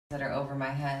that are over my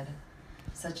head,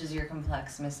 such as your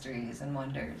complex mysteries and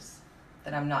wonders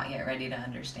that I'm not yet ready to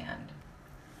understand.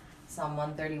 Psalm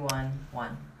 131,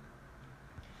 1.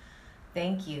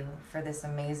 Thank you for this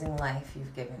amazing life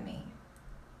you've given me.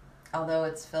 Although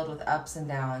it's filled with ups and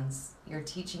downs, you're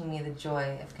teaching me the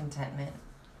joy of contentment.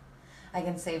 I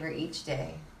can savor each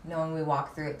day, knowing we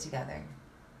walk through it together.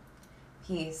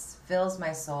 Peace fills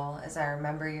my soul as I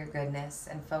remember your goodness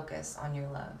and focus on your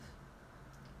love.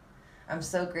 I'm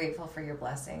so grateful for your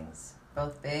blessings,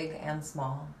 both big and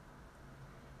small.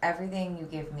 Everything you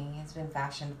give me has been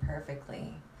fashioned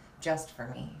perfectly, just for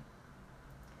me.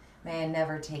 May I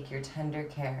never take your tender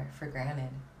care for granted.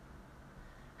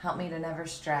 Help me to never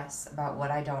stress about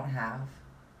what I don't have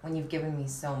when you've given me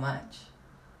so much.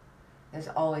 There's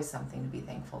always something to be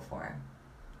thankful for.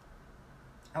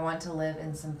 I want to live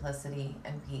in simplicity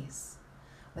and peace,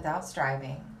 without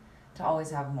striving to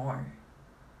always have more.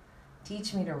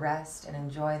 Teach me to rest and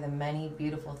enjoy the many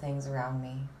beautiful things around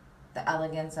me, the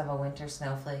elegance of a winter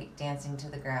snowflake dancing to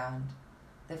the ground,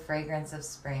 the fragrance of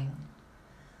spring,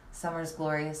 summer's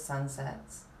glorious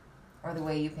sunsets, or the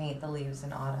way you paint the leaves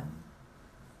in autumn.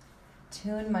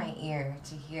 Tune my ear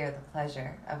to hear the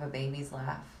pleasure of a baby's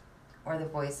laugh or the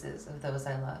voices of those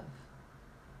I love.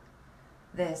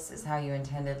 This is how you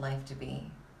intended life to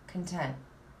be, content,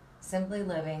 simply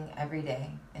living every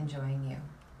day, enjoying you.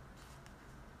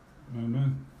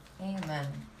 Amen. Amen.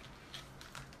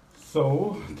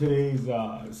 So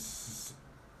today's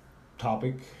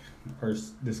topic or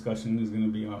discussion is going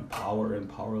to be on power and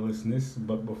powerlessness.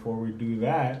 But before we do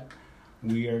that,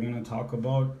 we are going to talk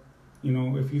about,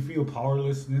 if you feel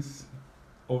powerlessness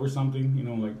over something,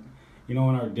 in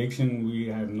our addiction, we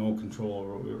had no control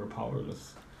over it. We were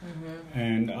powerless. Mm-hmm.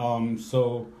 And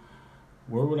so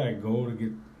where would I go to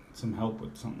get some help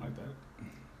with something like that?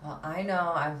 Well, I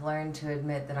know I've learned to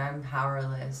admit that I'm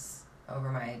powerless over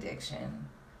my addiction.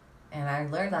 And I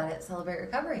learned that at Celebrate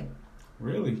Recovery.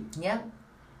 Really? Yep.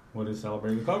 What is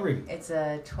Celebrate Recovery? It's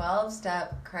a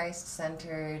 12-step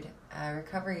Christ-centered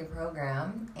recovery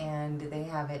program, and they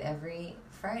have it every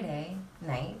Friday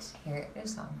night here at New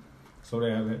Song. So they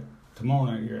have it tomorrow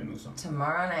night here at New Song.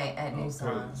 Tomorrow night at New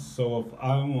Song. So if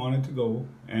I wanted to go,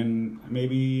 and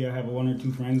maybe I have one or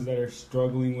two friends that are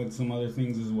struggling with some other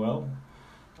things as well.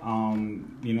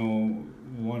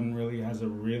 One really has a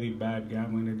really bad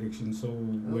gambling addiction. So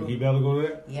would he be able to go to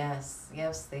that?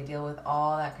 Yes, they deal with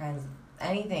all that kinds of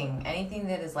anything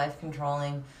that is life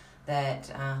controlling,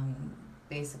 that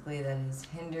basically that is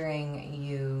hindering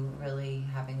you really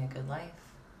having a good life.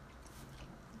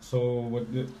 So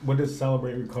what does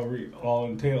Celebrate Recovery all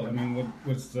entail? I mean,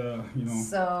 what's the,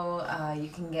 So you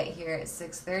can get here at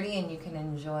 6:30 and you can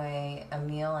enjoy a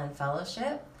meal and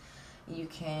fellowship. You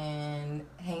can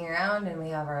hang around, and we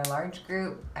have our large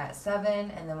group at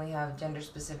 7, and then we have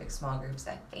gender-specific small groups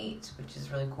at 8, which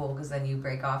is really cool because then you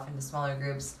break off into smaller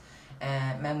groups,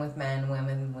 men with men,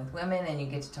 women with women, and you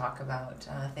get to talk about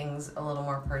things a little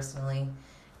more personally.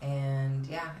 And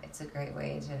yeah, it's a great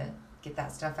way to get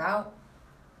that stuff out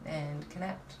and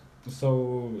connect.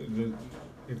 So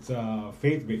it's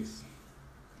faith-based?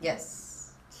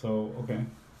 Yes. So, okay.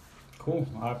 Cool.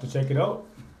 I'll have to check it out.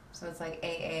 So it's like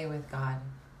AA with God.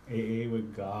 AA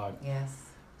with God. Yes.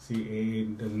 See,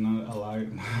 AA does not allow it.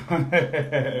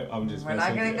 I'm just We're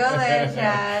not going to go there,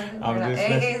 Chad. AA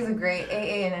is a great,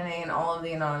 AA and NA and all of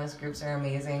the anonymous groups are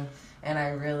amazing.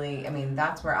 And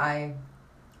that's where I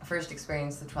first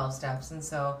experienced the 12 steps. And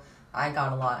so I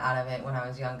got a lot out of it when I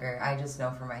was younger. I just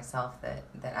know for myself that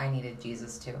I needed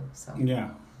Jesus too. So yeah,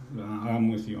 I'm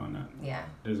with you on that. Yeah.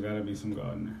 There's got to be some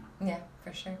God in there. Yeah,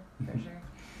 for sure.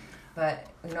 But,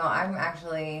 I'm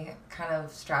actually kind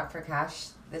of strapped for cash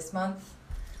this month.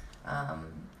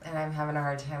 And I'm having a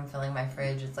hard time filling my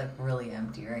fridge. It's, really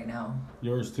empty right now.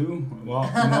 Yours too?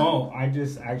 Well, no, I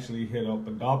just actually hit up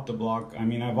Adopt-A-Block. I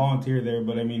mean, I volunteer there,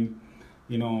 but I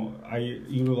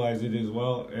utilize it as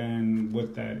well. And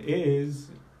what that is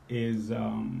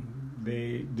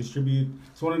they distribute,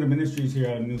 it's one of the ministries here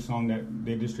at New Song that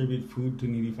they distribute food to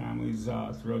needy families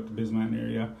throughout the Bismarck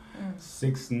area.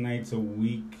 6 nights a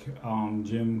week.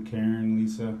 Jim, Karen,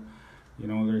 Lisa,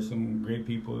 there's some great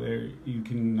people there. You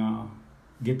can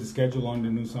get the schedule on the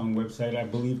New Song website. I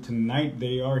believe tonight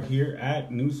they are here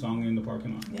at New Song in the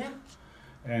parking lot. Yeah.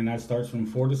 And that starts from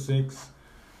 4 to 6.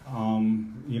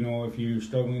 If you're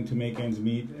struggling to make ends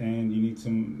meet and you need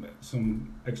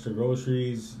some extra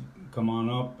groceries, come on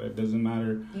up. It doesn't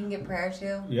matter. You can get prayer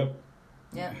too. Yep.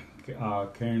 Yeah.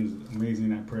 Karen's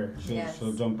amazing at prayer.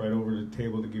 She'll jump right over the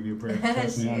table to give you a prayer.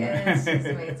 Trust me on that. She's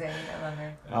amazing. I love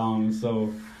her.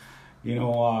 So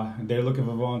they're looking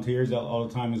for volunteers all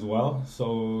the time as well.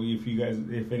 So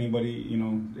if anybody,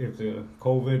 if the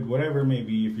COVID, whatever it may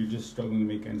be, if you're just struggling to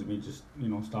make ends meet, just,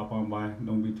 stop on by.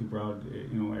 Don't be too proud.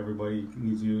 Everybody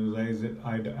needs to utilize it.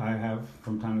 I have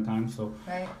from time to time. So,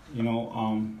 right.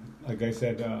 Like I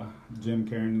said, Jim,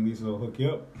 Karen, and Lisa will hook you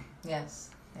up.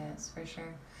 Yes, for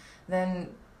sure. Then,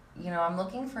 I'm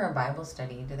looking for a Bible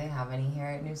study. Do they have any here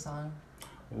at New Song?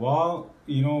 Well,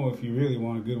 if you really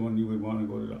want a good one, you would want to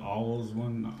go to the Owls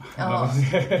one. Oh,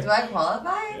 do I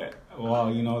qualify?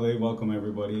 Well, they welcome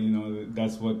everybody.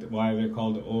 That's why they're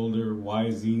called the older,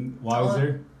 wiser.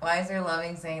 Wiser,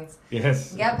 loving saints.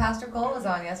 Yes. Yeah, Pastor Cole was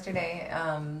on yesterday,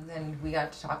 and we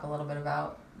got to talk a little bit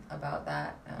about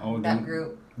that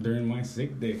group. During my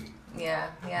sick day. Yeah,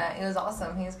 it was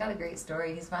awesome. He's got a great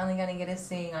story. He's finally going to get his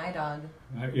seeing eye dog.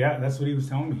 Yeah, that's what he was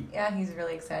telling me. Yeah, he's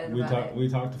really excited about it. We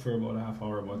talked for about a half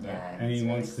hour about that. Yeah, and he really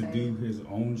wants to do his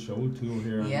own show too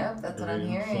here. Yep, that's what I'm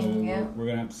hearing. So we're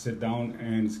going to have to sit down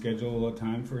and schedule a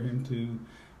time for him to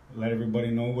let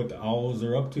everybody know what the Owls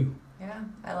are up to. Yeah,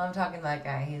 I love talking to that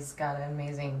guy. He's got an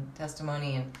amazing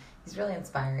testimony and he's really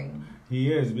inspiring.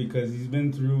 He is, because he's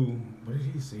been through, what did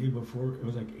he say before? It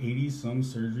was like 80 some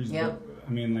surgeries. Yep.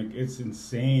 It's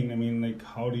insane.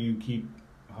 How do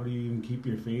you even keep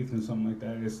your faith in something like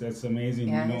that? That's amazing.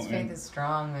 Yeah, his faith is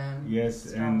strong, man. Yes,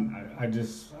 strong. and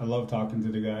I love talking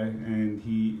to the guy, and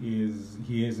he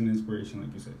is an inspiration,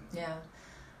 like you said. Yeah.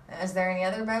 Is there any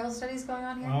other Bible studies going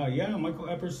on here? Yeah, Michael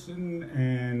Epperson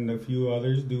and a few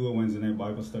others do a Wednesday night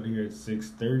Bible study here at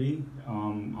 6:30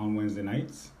 on Wednesday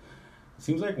nights.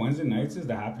 Seems like Wednesday nights is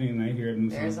the happening night here at New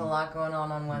Song. There's a lot going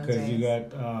on Wednesdays. Because you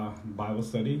got Bible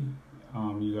study,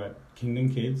 you got Kingdom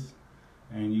Kids,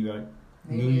 and you got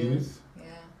New Youth. Yeah.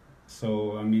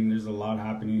 So, there's a lot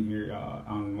happening here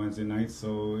on Wednesday nights.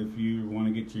 So, if you want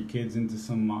to get your kids into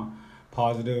some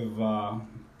positive,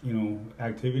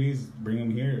 activities, bring them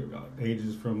here.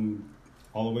 Ages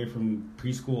all the way from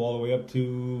preschool all the way up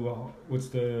to,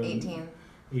 18.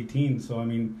 18. So,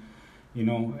 and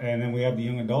then we have the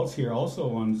young adults here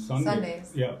also on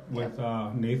Sundays. Yeah, with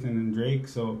Nathan and Drake.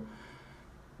 So,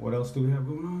 what else do we have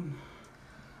going on?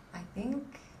 I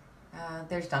think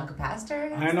there's Dunka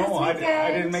Pastor. I know. I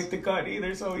didn't make the cut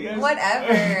either. So yes.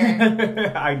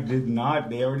 Whatever. I did not.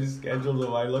 They already scheduled it.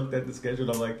 I looked at the schedule.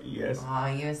 I'm like, yes. Oh,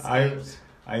 you escaped.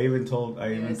 I even told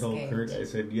Kurt. I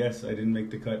said yes. I didn't make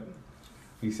the cut.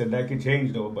 He said that could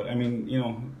change though. But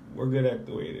we're good at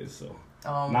the way it is. So.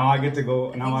 Oh now I get to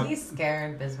go. He's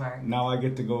scared, Bismarck. Now I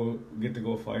get to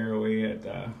go fire away at.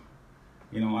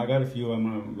 I got a few I'm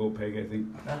gonna go peg. I think.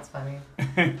 That's funny.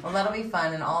 Well, that'll be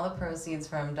fun, and all the proceeds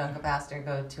from Dunka Pastor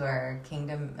go to our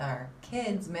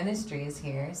kids ministries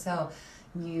here. So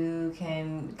you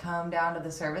can come down to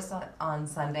the service on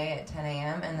Sunday at 10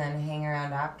 a.m. and then hang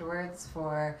around afterwards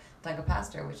for Dunka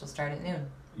Pastor, which will start at noon.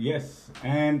 Yes,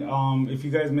 and if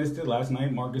you guys missed it last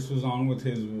night, Marcus was on with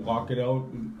his Walk It Out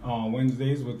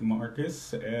Wednesdays with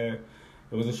Marcus.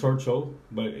 It was a short show,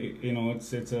 but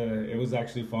it was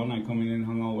actually fun. I come in and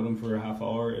hung out with him for a half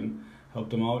hour and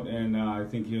helped him out, and I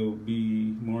think he'll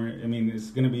be more.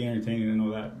 It's gonna be entertaining. I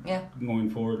know that. Yeah. Going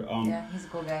forward. Yeah, he's a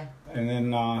cool guy. And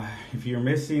then if you're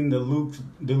missing the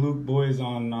Luke boys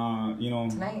on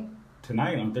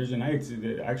tonight on Thursday nights,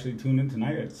 actually tune in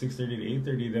tonight at 6:30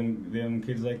 to 8:30. Them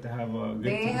kids like to have a good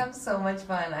They time. have so much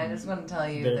fun. I just want to tell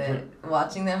you that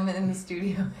watching them in the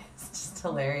studio is just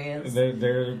hilarious.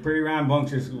 They're pretty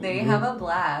rambunctious. They have a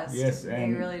blast. Yes,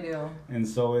 they really do. And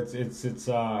so it's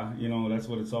that's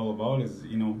what it's all about, is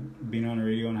being on the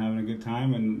radio and having a good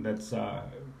time, and that's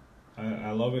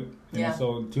I love it. Yeah.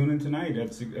 So tune in tonight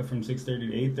from 6:30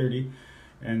 to 8:30.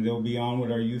 And they'll be on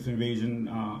with our Youth Invasion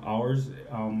hours.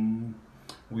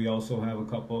 We also have a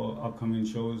couple upcoming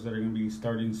shows that are going to be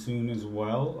starting soon as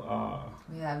well.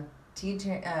 We have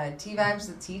T-Vibes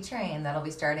the T-Train. That'll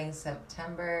be starting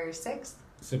September 6th.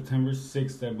 September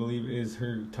 6th, I believe, is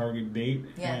her target date.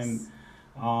 Yes.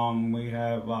 And we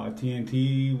have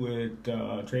TNT with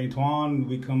Trey Twan. Will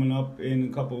be coming up in a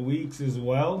couple of weeks as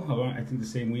well. I think the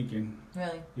same weekend.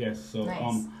 Really? Yes. So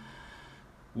nice.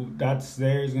 That's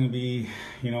there's going to be,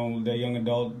 the young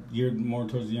adult, geared more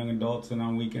towards the young adults, and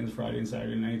on weekends, Friday and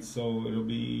Saturday nights. So it'll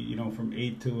be, from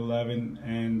 8 to 11,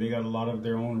 and they got a lot of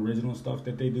their own original stuff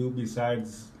that they do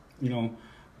besides,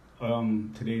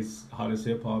 today's hottest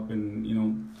hip hop, and,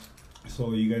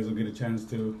 so you guys will get a chance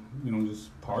to,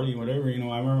 just party, whatever.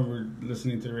 I remember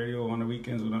listening to the radio on the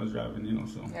weekends when I was driving,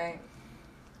 so. Right.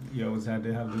 You always had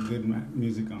to have the good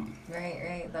music on.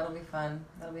 Right. That'll be fun.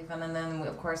 And then,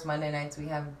 of course, Monday nights we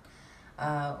have,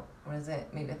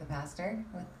 Meet with the Pastor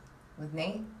with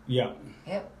Nate? Yeah.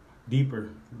 Yep. Deeper.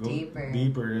 Deeper.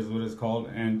 Deeper is what it's called.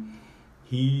 And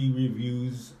he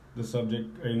reviews the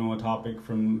subject, a topic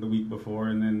from the week before,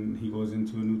 and then he goes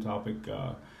into a new topic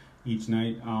each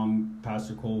night.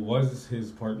 Pastor Cole was his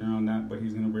partner on that, but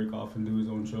he's going to break off and do his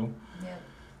own show. Yeah.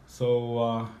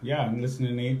 So, and listen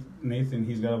to Nathan.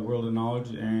 He's got a world of knowledge,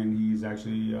 and he's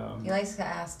actually... He likes to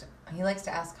ask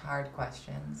hard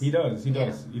questions. He does. And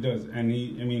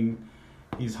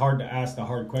he's hard to ask the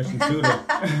hard questions too.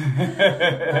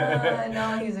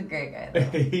 No, he's a great guy, though.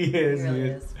 He is. He really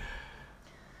is.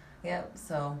 Yep,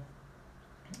 so,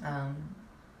 I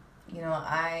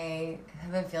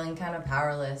have been feeling kind of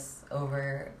powerless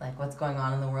over, like, what's going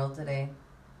on in the world today.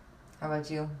 How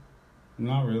about you?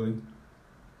 Not really.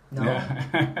 No?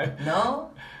 Yeah.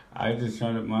 No? I just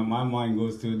try to, my mind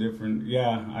goes to a different,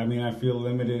 I feel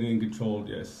limited and controlled,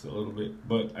 yes, a little bit.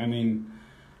 But,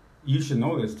 you should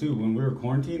know this, too. When we were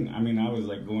quarantined, I was,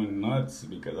 like, going nuts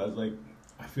because I was like,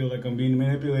 I feel like I'm being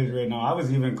manipulated right now. I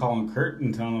was even calling Kurt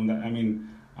and telling him that, I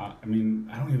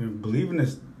don't even believe in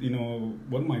this,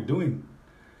 what am I doing?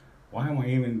 Why am I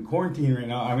even quarantined right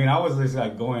now? I was just,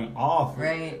 like, going off.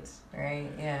 Right,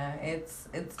 yeah. It's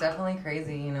definitely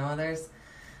crazy,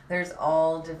 There's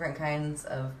all different kinds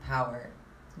of power,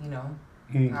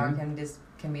 Mm-hmm. Power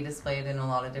can be displayed in a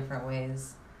lot of different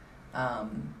ways.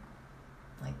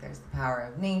 Like there's the power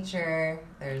of nature,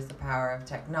 there's the power of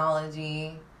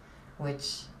technology,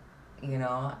 which, I don't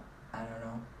know.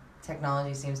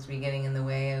 Technology seems to be getting in the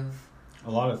way of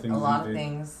a lot of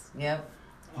things. Yep.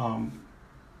 I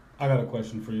got a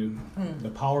question for you. The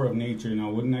power of nature,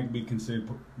 wouldn't that be considered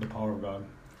the power of God?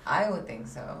 I would think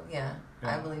so, yeah.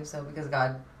 I believe so because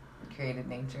God created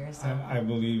nature. So I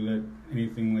believe that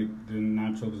anything like the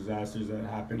natural disasters that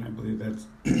happen, I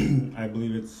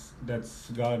believe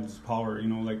that's God's power.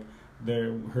 Like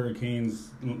the hurricanes,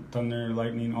 thunder,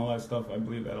 lightning, all that stuff. I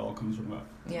believe that all comes from God.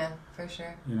 Yeah, for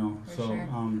sure. Sure.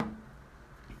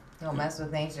 Don't mess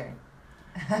with nature.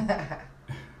 What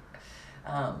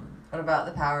about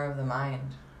the power of the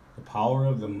mind? The power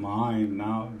of the mind.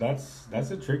 Now that's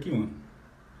a tricky one.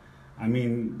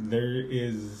 There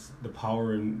is the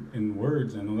power in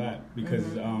words, I know that, because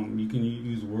you can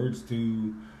use words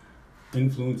to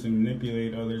influence and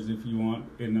manipulate others if you want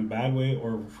in a bad way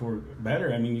or for better.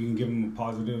 You can give them a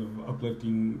positive,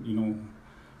 uplifting,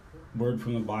 word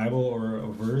from the Bible or a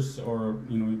verse or,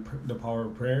 the power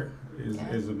of prayer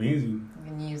is amazing.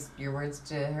 You can use your words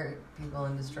to hurt people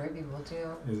and destroy people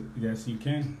too. Yes, you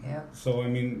can. Yep. So,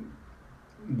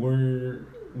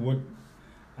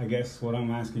 I guess what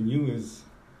I'm asking you is,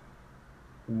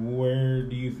 where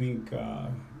do you think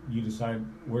you decide,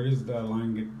 where does the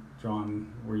line get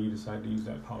drawn where you decide to use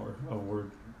that power of word?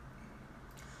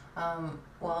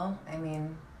 Well,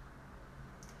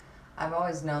 I've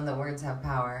always known that words have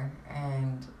power,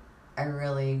 and I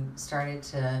really started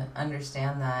to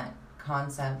understand that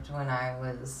concept when I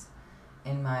was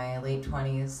in my late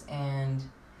 20s, and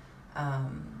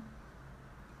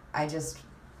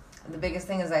the biggest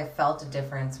thing is I felt a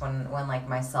difference when like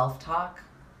my self-talk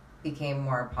became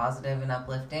more positive and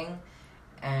uplifting,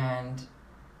 and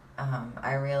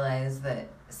I realized that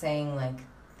saying like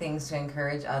things to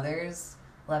encourage others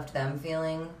left them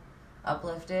feeling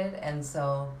uplifted, and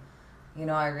so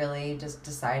I really just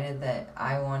decided that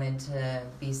I wanted to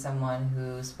be someone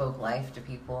who spoke life to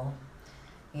people,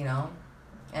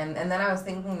 and then I was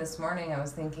thinking this morning,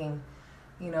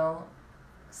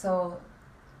 so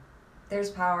there's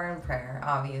power in prayer,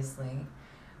 obviously.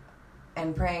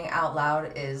 And praying out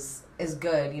loud is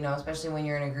good, especially when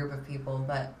you're in a group of people.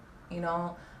 But,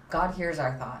 God hears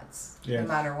our thoughts, no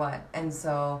matter what. And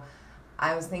so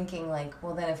I was thinking,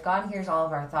 well, then if God hears all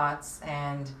of our thoughts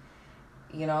and,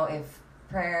 if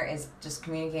prayer is just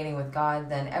communicating with God,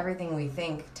 then everything we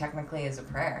think technically is a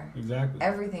prayer. Exactly.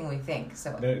 Everything we think.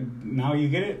 So now you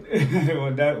get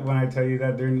it? When I tell you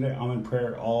that during the day, I'm in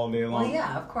prayer all day long. Well,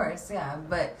 yeah, of course, yeah.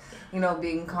 But,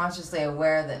 being consciously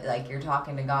aware that, you're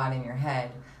talking to God in your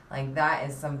head, that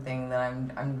is something that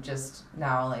I'm just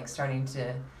now, starting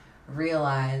to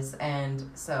realize. And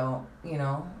so,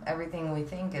 everything we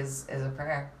think is a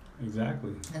prayer.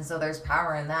 Exactly. And so there's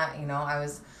power in that. I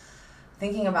was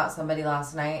thinking about somebody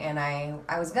last night, and I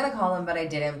was gonna call them, but I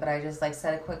didn't. But I just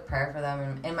said a quick prayer for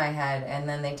them in my head, and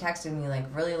then they texted me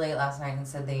really late last night and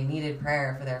said they needed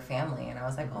prayer for their family, and I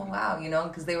was like, oh wow,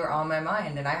 because they were on my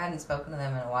mind, and I hadn't spoken to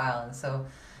them in a while, and so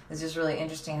it's just really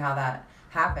interesting how that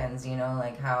happens,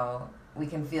 how we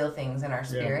can feel things in our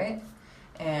spirit,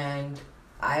 and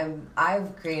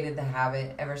I've created the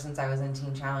habit ever since I was in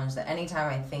Teen Challenge that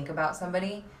anytime I think about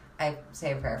somebody, I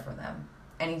say a prayer for them.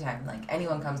 anytime. Like,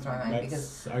 anyone comes to my mind.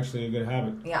 That's actually a good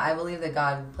habit. Yeah, I believe that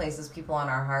God places people on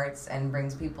our hearts and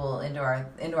brings people into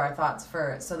our thoughts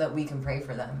so that we can pray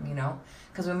for them, you know?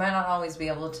 Because we might not always be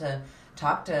able to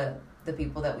talk to the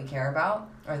people that we care about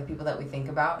or the people that we think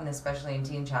about, and especially in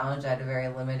Teen Challenge, I had a very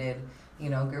limited,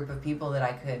 group of people that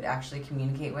I could actually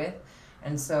communicate with.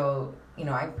 And so,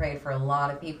 I prayed for a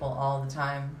lot of people all the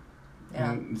time.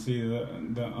 Yeah. And see,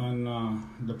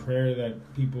 the prayer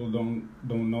that people don't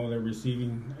know they're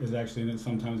receiving is actually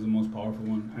sometimes the most powerful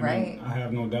one. I mean, I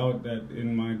have no doubt that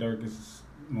in my darkest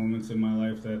moments in my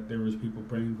life that there was people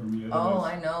praying for me.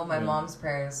 Otherwise, I know. My mom's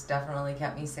prayers definitely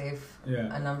kept me safe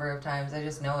a number of times. I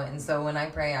just know it. And so when I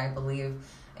pray, I believe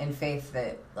in faith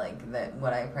that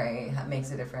what I pray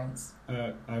makes a difference.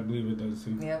 I believe it does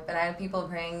too. Yep. And I had people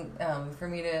praying for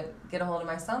me to get a hold of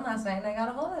my son last night, and I got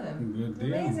a hold of him. Good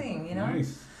deal. Amazing,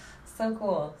 Nice. So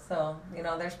cool. So,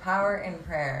 there's power in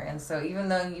prayer. And so even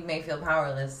though you may feel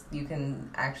powerless, you can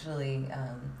actually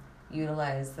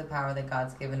utilize the power that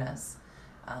God's given us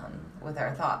with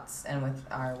our thoughts and with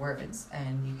our words,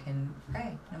 and you can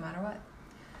pray no matter what.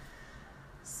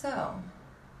 So,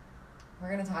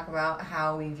 we're going to talk about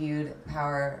how we viewed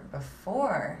power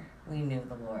before we knew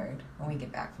the Lord when we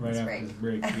get back from this break. After this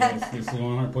break. Yes, this is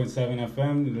 100.7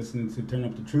 FM. You're listening to Turn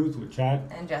Up the Truth with Chad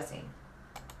and Jesse.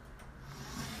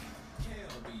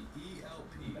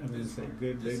 I mean, it's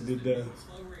good.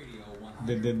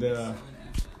 They did the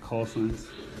call signs.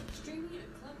 Streaming at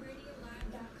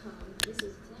clubradiolive.com. This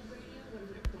is Club Radio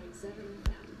 100.7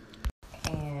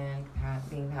 FM. And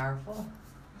being powerful.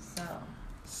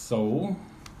 So,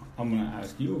 I'm going to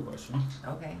ask you a question.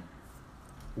 Okay.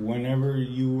 Whenever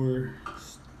you were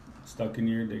stuck in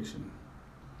your addiction,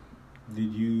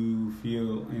 did you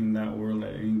feel in that world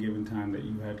at any given time that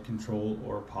you had control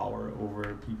or power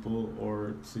over people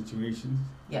or situations?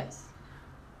 Yes.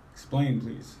 Explain,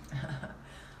 please.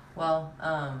 Well,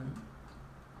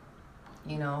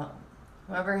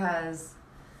 whoever has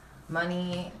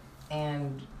money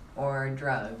and or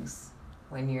drugs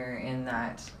when you're in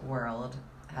that world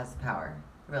has the power,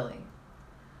 really.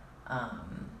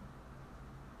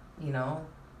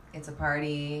 It's a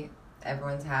party,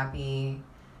 everyone's happy,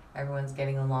 everyone's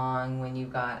getting along when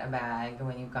you've got a bag,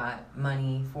 when you've got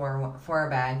money for a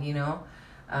bag,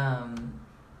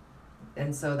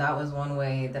 and so that was one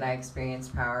way that I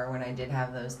experienced power when I did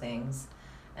have those things.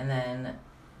 And then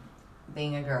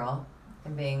being a girl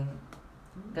and being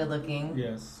good looking,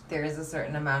 yes, there is a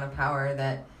certain amount of power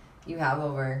that you have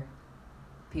over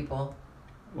people.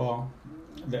 Well,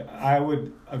 I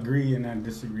would agree and I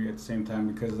disagree at the same time,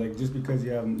 because just because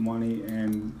you have money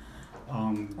and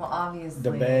obviously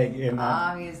the bag in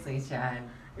obviously Chad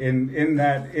in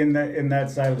that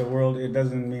side of the world, it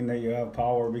doesn't mean that you have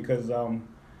power, because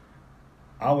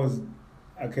I was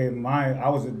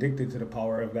addicted to the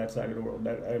power of that side of the world.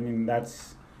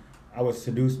 I was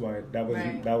seduced by it. That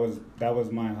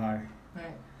was my high.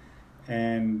 Right.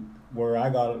 And where I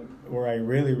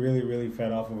really, really, really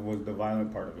fed off of was the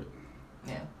violent part of it.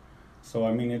 Yeah. So,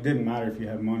 it didn't matter if you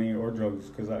had money or drugs,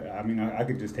 because I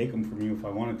could just take them from you if I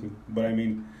wanted to. But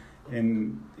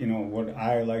what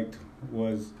I liked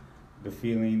was the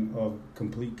feeling of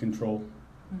complete control.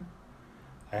 Mm.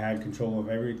 I had control of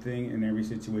everything in every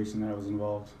situation that I was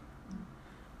involved.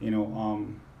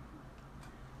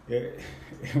 It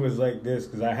was like this,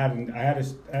 because I had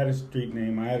a street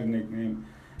name, I had a nickname,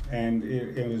 and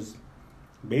it was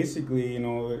basically,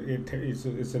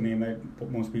 it's a name that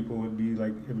most people would be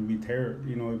like, it would be terror.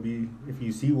 It'd be, if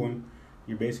you see one,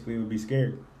 you basically would be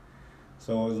scared.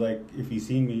 So it was like, if you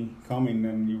see me coming,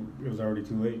 then it was already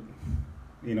too late.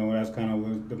 That's kind of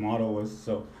what the motto was.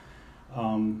 So,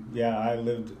 I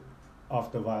lived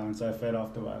off the violence. I fed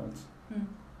off the violence. Hmm.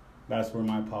 That's where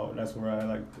my power. That's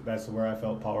where I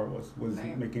felt power was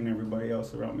right. Making everybody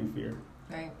else around me fear.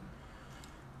 Right.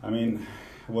 It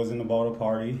wasn't about a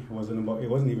party. It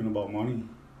wasn't even about money,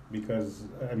 because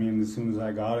as soon as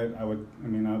I got it, I'd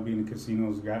be in the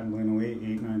casinos gambling away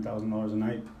 $8,000-9,000 a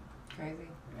night. Crazy.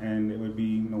 And it would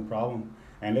be no problem.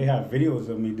 And they have videos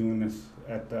of me doing this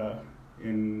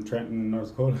in Trenton, North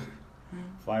Dakota,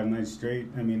 5 nights straight.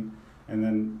 And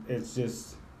then it's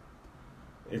just,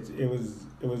 it was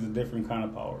a different kind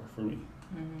of power for me.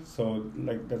 Mm-hmm. So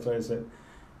that's why I said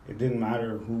it didn't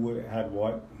matter who had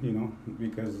what,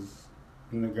 because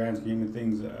in the grand scheme of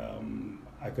things,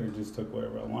 I could have just took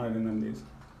whatever I wanted in them days.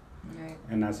 Right.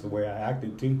 And that's the way I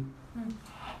acted too.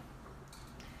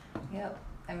 Yep.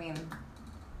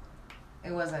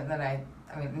 It wasn't that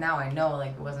now I know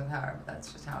it wasn't power, but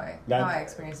that's just how I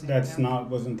experienced it.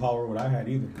 Wasn't power what I had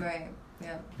either. Right.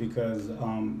 Yeah. Because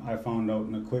I found out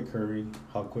in a quick hurry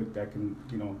how quick that can,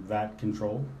 that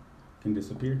control can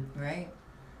disappear. Right.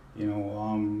 You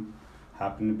know,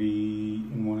 happened to be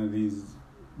in one of these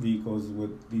vehicles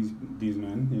with these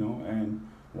men, you know, and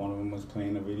one of them was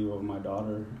playing a video of my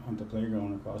daughter on the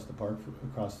playground across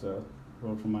the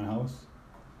road from my house.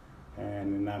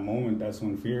 And in that moment, that's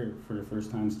when fear, for the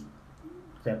first time,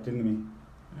 crept into me.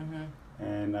 Mm-hmm.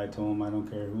 And I told him, I don't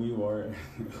care who you are,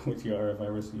 what you are. If I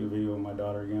ever see a video of my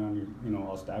daughter again on your, you know,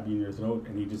 I'll stab you in your throat.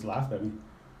 And he just laughed at me.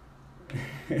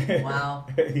 Wow.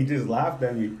 He just laughed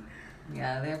at me.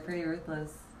 Yeah, they're pretty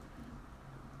ruthless.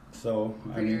 So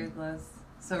Pretty ruthless.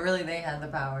 So really, they had the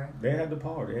power. They had the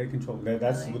power. They had control.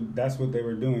 That's Really? what they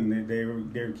were doing.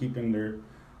 They're keeping their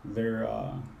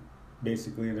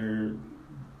basically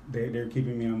they're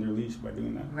keeping me on their leash by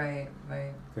doing that. Right.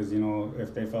 Right. Because, you know,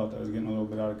 if they felt I was getting a little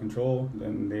bit out of control,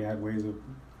 then they had ways of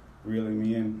reeling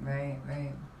me in. Right.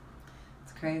 Right.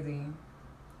 It's crazy.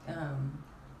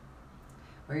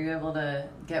 Were you able to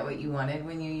get what you wanted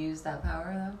when you used that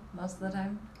power, though, most of the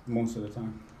time? Most of the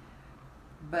time.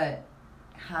 But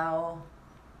how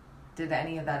did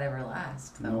any of that ever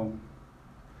last, though? No.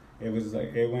 It was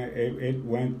like it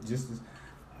went just as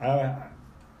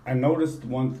I noticed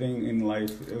one thing in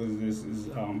life. It was this is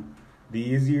the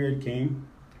easier it came,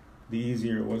 the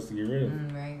easier it was to get rid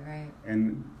of. Right.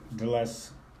 And the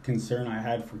less concern I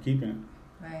had for keeping it.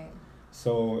 Right.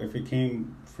 So if it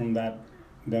came from that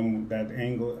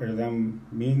angle or them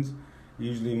means,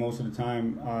 usually most of the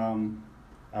time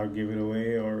I would give it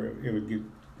away, or it would get,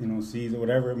 you know, seized or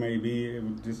whatever it may be. It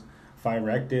would just, if I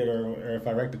wrecked it or if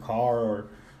I wrecked a car, or,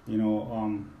 you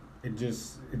know, it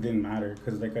didn't matter,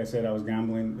 because like I said, I was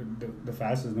gambling. The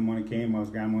fastest the money came, I was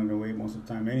gambling it away most of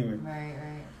the time anyway.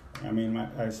 Right. I mean,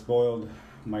 I spoiled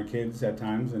my kids at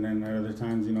times, and then at other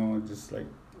times, you know, just like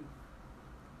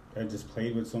I just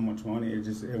played with so much money. It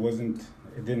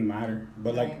didn't matter.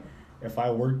 But like, Right. if I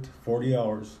worked 40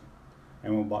 hours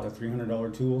and bought a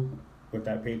 $300 tool with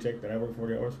that paycheck that I worked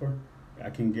 40 hours for, I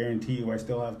can guarantee you I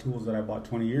still have tools that I bought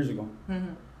 20 years ago,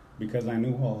 because I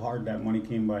knew how hard that money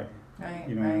came by. Right.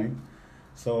 You know what I mean?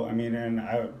 So I mean, and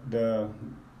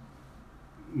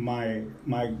my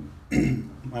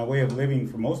my way of living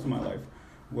for most of my life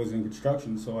was in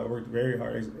construction. So I worked very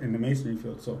hard in the masonry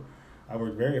field. So I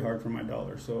worked very hard for my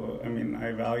dollar. So I mean,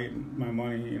 I valued my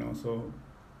money. You know, so,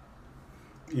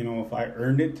 you know, if I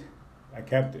earned it, I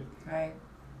kept it. Right.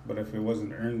 But if it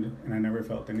wasn't earned, and I never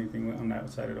felt anything on that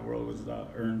side of the world was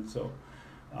earned, so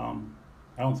I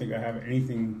don't think I have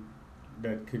anything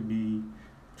that could be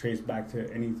traced back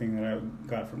to anything that I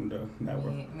got from that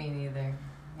world. Me neither.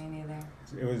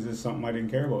 It was just something I didn't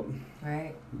care about.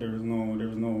 Right. There was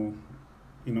no,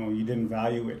 you know, you didn't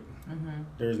value it. Mm-hmm.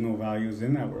 There's no values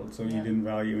in that world, so you Yep. didn't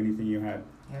value anything you had.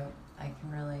 Yep. I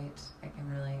can relate.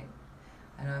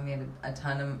 I know I made it was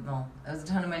a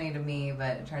ton of money to me,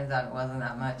 but it turns out it wasn't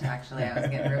that much. Actually, I was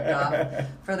getting ripped off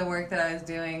for the work that I was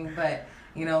doing. But,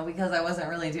 you know, because I wasn't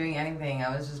really doing anything,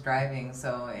 I was just driving.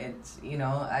 So you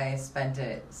know, I spent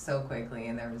it so quickly,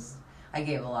 and I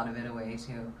gave a lot of it away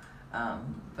too.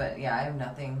 But yeah, I have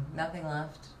nothing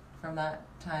left from that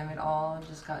time at all. It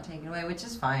just got taken away, which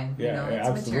is fine. Yeah, you know, it's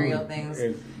absolutely. material things.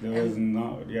 There was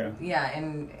not, yeah. Yeah,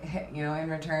 and, you know,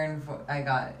 in return, I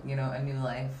got, you know, a new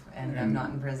life, and I'm not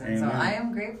in prison. Amen. So I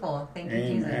am grateful. Thank you,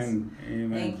 Jesus.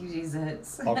 Amen. Thank you,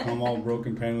 Jesus. I'll come all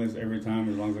broken, penniless every time,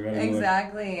 as long as I got a new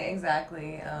life.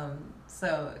 Exactly.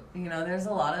 So, you know, there's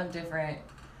a lot of different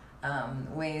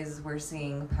ways we're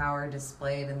seeing power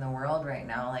displayed in the world right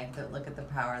now. Like, look at the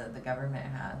power that the government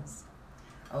has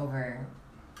over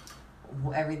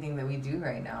everything that we do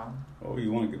right now. Oh,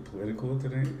 you want to get political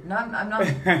today? No, I'm not. No, I'm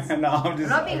just. I'm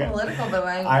not being okay. political, though.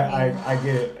 I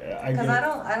get it. Because I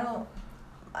don't.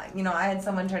 You know, I had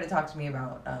someone try to talk to me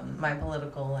about my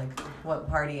political, like, what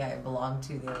party I belong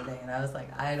to the other day, and I was like,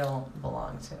 I don't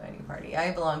belong to any party.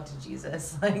 I belong to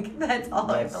Jesus. Like, that's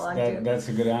all I belong to. That's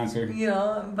a good answer. You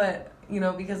know, but, you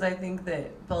know, because I think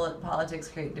that politics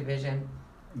create division.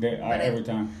 Every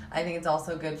time. I think it's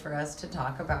also good for us to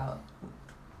talk about,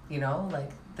 you know,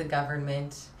 like, the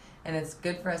government, and it's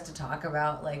good for us to talk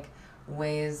about, like,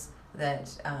 ways that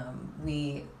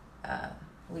we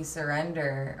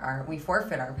surrender we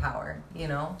forfeit our power, you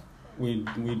know? We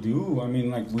do. I mean,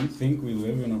 like, we think we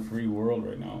live in a free world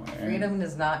right now. Freedom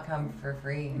does not come for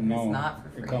free. No, it's not for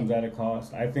free. It comes at a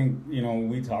cost. I think, you know,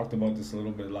 we talked about this a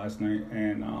little bit last night,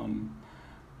 and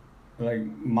like,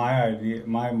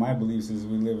 my beliefs is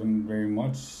we live in very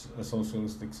much a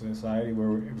socialistic society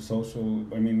where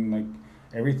like,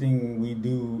 everything we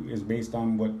do is based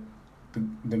on what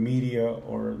the media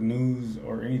or news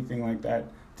or anything like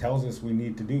that tells us we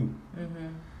need to do.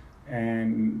 Mm-hmm.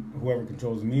 And whoever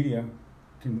controls the media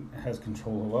has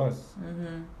control of us.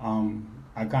 Mm-hmm.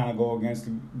 I kind of go against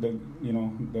the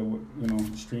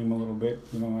stream a little bit.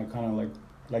 I kind of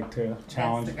like to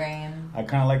challenge. That's the grain. I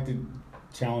kind of like to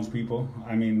challenge people.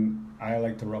 I mean, I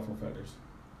like to ruffle feathers.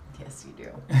 Yes, you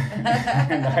do.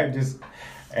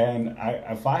 and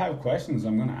if I have questions,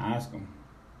 I'm gonna ask them.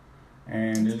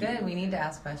 And it's good. We need to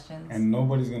ask questions. And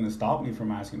nobody's gonna stop me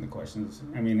from asking the questions.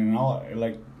 I mean, and I'll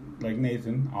like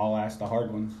Nathan, I'll ask the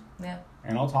hard ones. Yeah.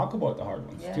 And I'll talk about the hard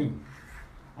ones too.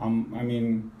 I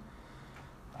mean,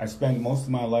 I spent most of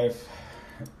my life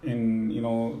in,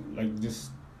 just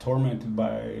tormented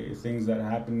by things that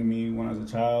happened to me when I was a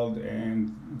child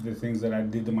and the things that I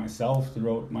did to myself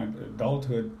throughout my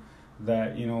adulthood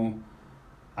that,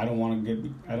 I don't want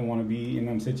to be in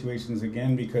them situations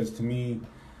again, because to me,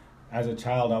 as a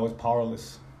child, I was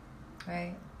powerless.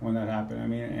 Right. When that happened. I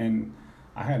mean, and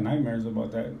I had nightmares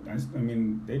about that. I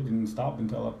mean, they didn't stop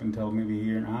up until maybe a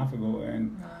year and a half ago,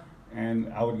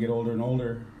 and I would get older and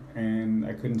older, and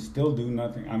I couldn't still do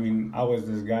nothing. I mean, I was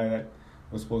this guy that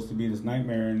was supposed to be this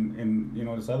nightmare in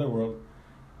this other world,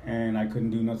 and I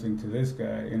couldn't do nothing to this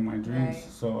guy in my dreams. Right.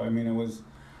 So I mean, I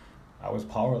was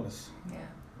powerless. Yeah.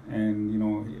 And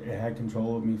it had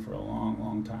control of me for a long,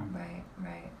 long time. Right.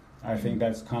 I think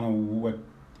that's kind of what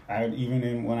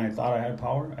when I thought I had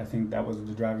power, I think that was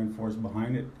the driving force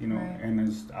behind it, Right. and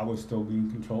I was still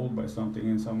being controlled by something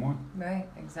and someone. Right,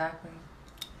 exactly.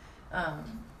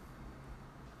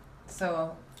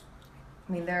 So,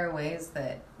 I mean, there are ways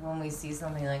that when we see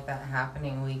something like that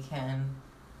happening, we can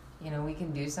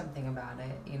do something about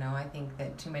it. I think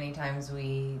that too many times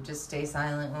we just stay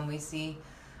silent when we see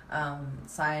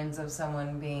signs of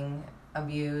someone being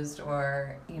abused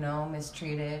or,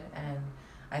 mistreated. And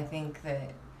I think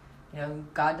that,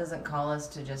 God doesn't call us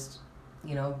to just,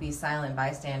 be silent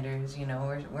bystanders.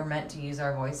 We're meant to use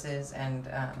our voices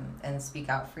and speak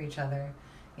out for each other,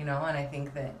 and I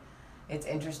think that it's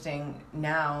interesting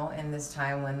now in this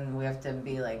time when we have to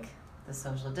be like the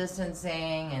social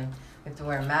distancing and we have to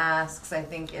wear masks. I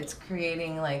think it's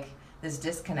creating like this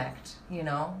disconnect,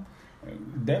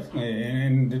 Definitely,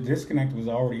 and the disconnect was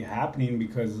already happening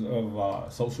because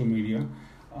of social media.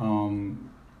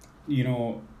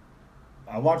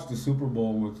 I watched the Super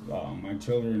Bowl with my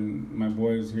children, my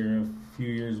boys here a few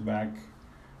years back.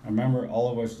 I remember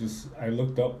all of us I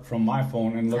looked up from my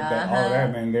phone and looked at all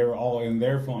that, man. They were all in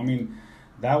their phone. I mean,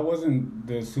 that wasn't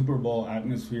the Super Bowl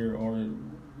atmosphere, or,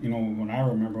 when I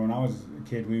remember when I was a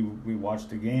kid, we watched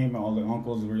the game, all the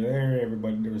uncles were there,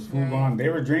 everybody, there was food going on. They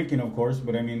were drinking, of course,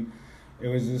 but I mean, it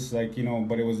was just like,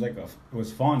 but it was like, it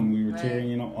was fun. We were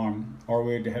cheering, our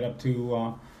way to head up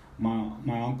to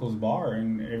my uncle's bar,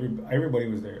 and everybody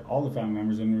was there, all the family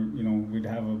members, and we'd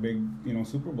have a big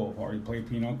Super Bowl party, play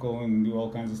pinochle and do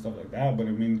all kinds of stuff like that. But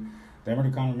I mean, them are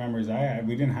the kind of memories I had.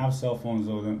 We didn't have cell phones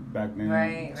though back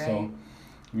then, so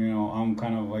I'm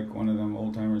kind of like one of them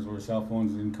old timers where cell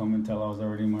phones didn't come until I was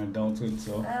already in my adulthood.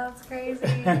 So that's crazy.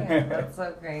 That's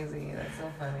so crazy. That's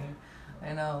so funny.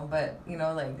 I know, but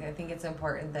I think it's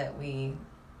important that we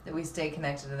stay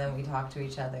connected and then we talk to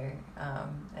each other,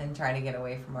 and try to get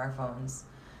away from our phones,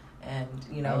 and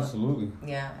absolutely,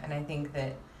 yeah. And I think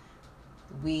that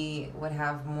we would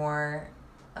have more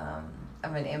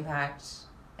of an impact,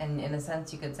 and in a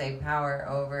sense you could say power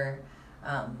over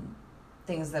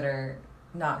things that are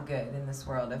not good in this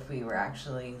world if we were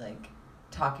actually like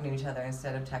talking to each other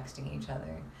instead of texting each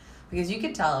other. Because you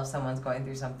could tell if someone's going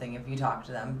through something if you talk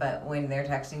to them, but when they're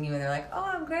texting you and they're like, "Oh,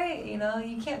 I'm great," you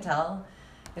can't tell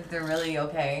if they're really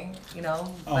okay,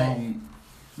 But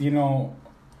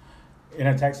in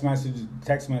a text messages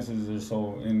are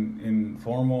so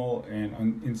informal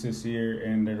and insincere,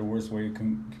 and they're the worst way of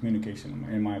communication,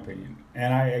 in my opinion.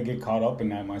 And I get caught up in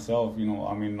that myself. I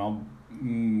mean,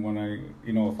 when I,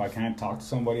 if I can't talk to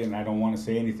somebody and I don't want to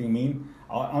say anything mean,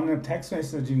 I'm gonna text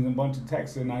messaging a bunch of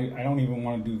texts, and I don't even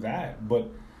want to do that. But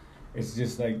it's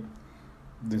just like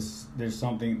there's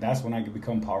something, that's when I can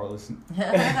become powerless.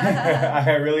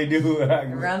 I really do. It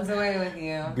runs away with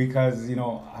you. Because,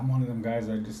 I'm one of them guys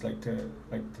that just I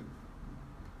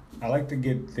like to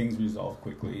get things resolved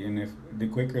quickly, and if the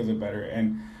quicker the better.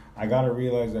 And I got to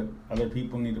realize that other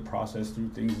people need to process through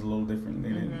things a little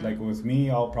differently. Mm-hmm. Like with me,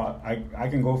 I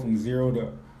can go from 0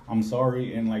 to I'm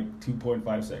sorry in like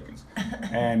 2.5 seconds.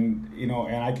 And,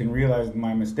 and I can realize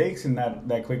my mistakes in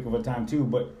that quick of a time too,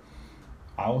 but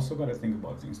I also got to think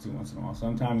about things too once in a while.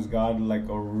 Sometimes God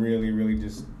will really, really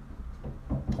just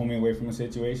pull me away from a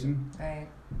situation, right,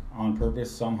 on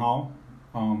purpose somehow,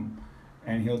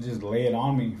 and He'll just lay it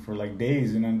on me for like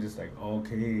days, and I'm just like,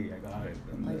 okay, I got it.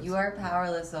 Well, you are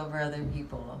powerless over other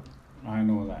people. I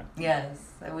know that. Yes,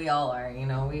 we all are.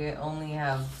 We only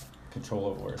have control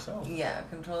over ourselves. Yeah,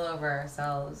 control over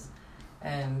ourselves.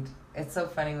 And it's so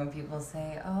funny when people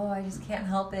say, "Oh, I just can't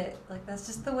help it. Like, that's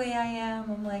just the way I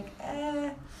am." I'm like,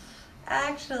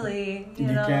 actually, you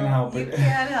know, can't help it. You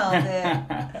can't help it.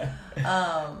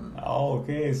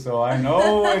 Okay, so I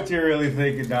know what you're really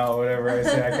thinking now. Whatever I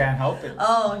say, I can't help it.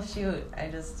 Oh shoot! I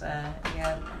just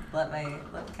let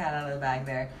the cat out of the bag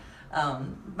there.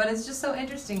 But it's just so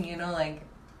interesting, you know. Like,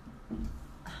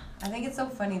 I think it's so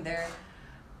funny.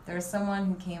 There's someone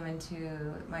who came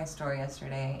into my store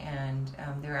yesterday, and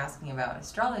they were asking about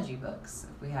astrology books,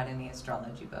 if we had any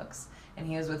astrology books. And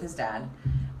he was with his dad,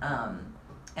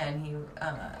 and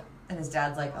his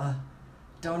dad's like, "Oh,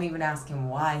 don't even ask him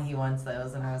why he wants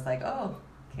those." And I was like, "Oh,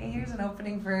 okay, here's an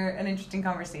opening for an interesting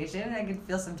conversation." I could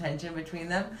feel some tension between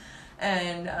them,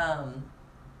 and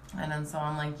then so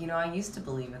I'm like, I used to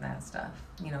believe in that stuff,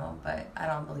 but I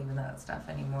don't believe in that stuff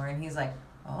anymore. And he's like,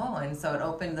 "Oh," and so it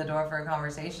opened the door for a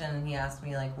conversation, and he asked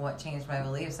me, like, what changed my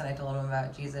beliefs, and I told him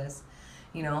about Jesus,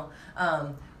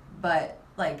 but,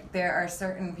 like, there are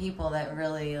certain people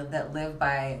that live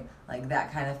by, like,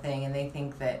 that kind of thing, and they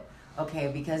think that, okay,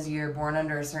 because you're born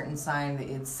under a certain sign, that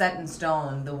it's set in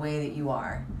stone the way that you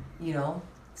are,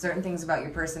 certain things about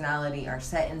your personality are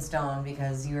set in stone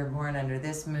because you were born under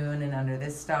this moon and under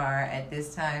this star at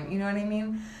this time, you know what I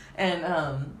mean? And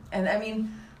I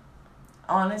mean,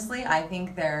 honestly, I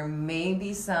think there may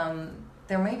be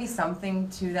something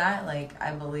to that. Like,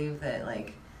 I believe that,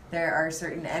 like, there are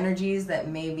certain energies that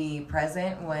may be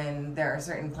present when there are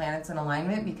certain planets in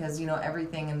alignment, because,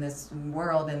 everything in this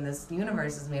world, in this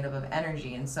universe, is made up of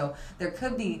energy. And so there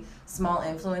could be small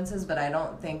influences, but I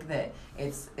don't think that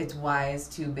it's wise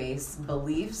to base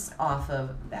beliefs off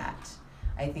of that.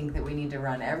 I think that we need to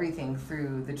run everything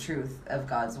through the truth of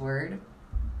God's word.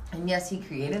 And yes, he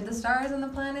created the stars and the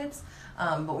planets,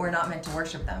 but we're not meant to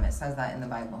worship them. It says that in the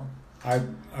Bible.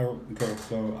 Okay,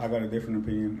 so I got a different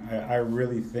opinion. I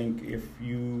really think if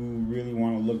you really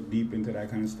want to look deep into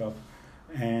that kind of stuff,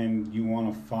 and you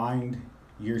want to find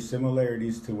your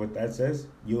similarities to what that says,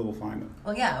 you will find them.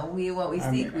 Well, yeah, what we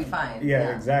seek, we find.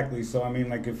 Yeah, exactly. So, I mean,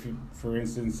 like, if you, for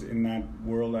instance, in that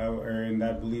world or in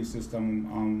that belief system,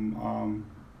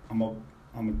 I'm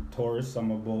a Taurus,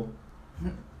 I'm a bull.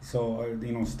 So,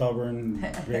 stubborn,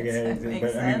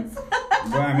 big-headed.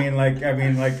 But I mean,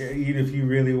 if you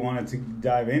really wanted to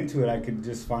dive into it, I could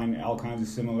just find all kinds of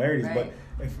similarities. Right. But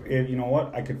if you know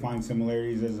what, I could find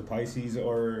similarities as a Pisces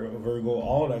or a Virgo,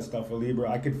 all that stuff, a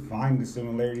Libra. I could find the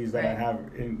similarities that I have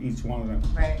in each one of them.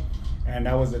 Right. And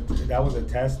that was a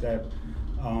test that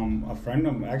a friend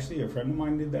of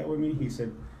mine did that with me. He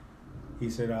said,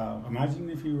 imagine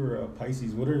if you were a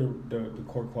Pisces, what are the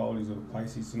core qualities of a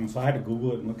Pisces? So I had to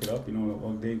Google it and look it up.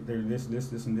 They're this,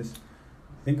 and this.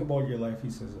 Think about your life. He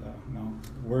says, no.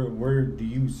 Where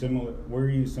are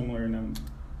you similar in them?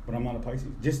 But I'm not a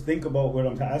Pisces. Just think about what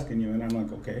I'm asking you. And I'm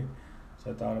like, okay. So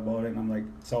I thought about it, and I'm like,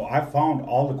 so I found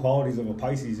all the qualities of a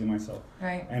Pisces in myself.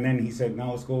 Right. And then he said,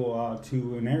 now let's go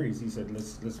to an Aries. He said,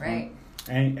 let's. Right.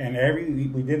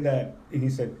 And we did that. And he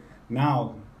said,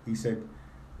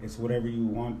 it's whatever you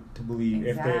want to believe.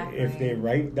 Exactly. If they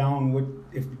write down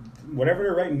whatever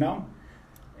they're writing down,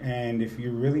 and if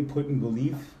you're really putting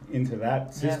belief into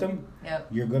that system,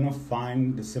 you're gonna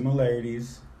find the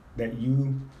similarities that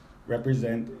you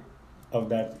represent of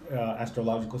that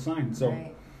astrological sign. So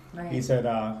right. he said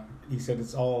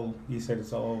it's all.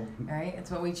 Right.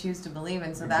 It's what we choose to believe,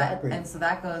 and so exactly.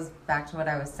 that goes back to what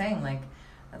I was saying. Like,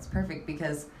 that's perfect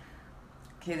because,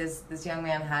 okay, this young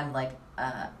man had like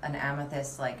an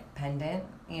amethyst like pendant,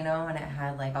 and it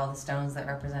had like all the stones that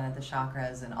represented the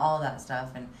chakras and all that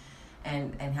stuff,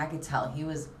 and I could tell he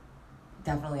was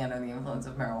definitely under the influence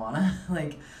of marijuana,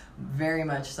 like very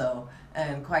much so,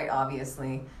 and quite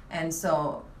obviously. And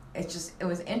so it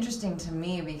was interesting to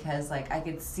me because, like, I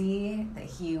could see that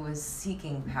he was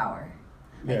seeking power.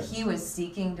 Like, he was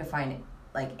seeking to find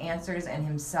like answers in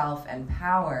himself and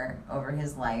power over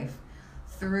his life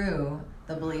through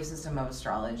the belief system of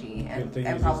astrology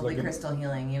and probably crystal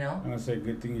healing, I'm gonna say,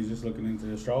 good thing he's just looking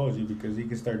into astrology, because he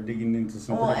can start digging into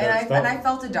some stuff. And I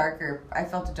felt a darker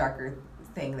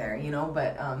thing there,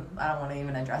 but I don't want to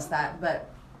even address that. But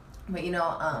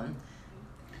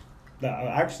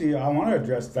actually, I want to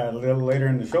address that a little later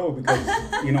in the show, because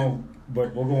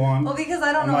but we'll go on. Well, because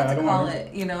I don't know what to call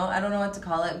it. I don't know what to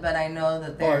call it, but I know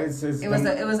that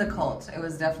it was a cult. It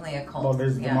was definitely a cult. Well,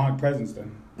 there's demonic presence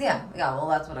then. Yeah. Well,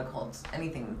 that's what a cult.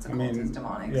 Anything that's a cult is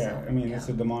demonic. Yeah, so, it's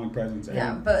a demonic presence.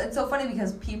 Yeah, but it's so funny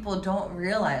because people don't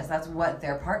realize that's what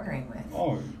they're partnering with.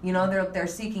 Oh. They're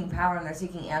seeking power and they're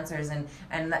seeking answers,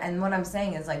 and what I'm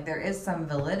saying is, like, there is some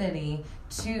validity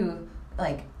to,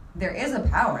 like, there is a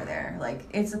power there. Like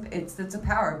it's a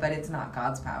power, but it's not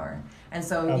God's power. And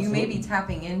so Absolutely. you may be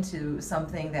tapping into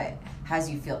something that has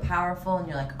you feel powerful, and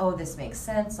you're like, oh, this makes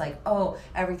sense. Like, oh,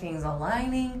 everything's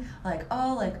aligning. Like,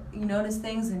 oh, like you notice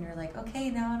things, and you're like, okay,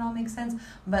 now it all makes sense.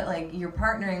 But like you're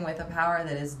partnering with a power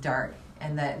that is dark,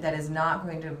 and that is not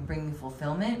going to bring you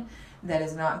fulfillment. That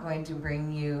is not going to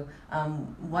bring you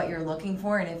what you're looking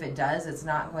for, and if it does, it's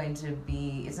not going to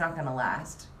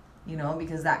last. You know,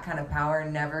 because that kind of power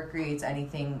never creates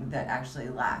anything that actually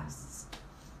lasts.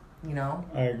 You know?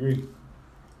 I agree.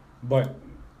 But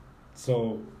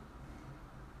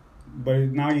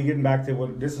now you're getting back to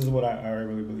what I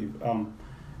really believe.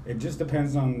 It just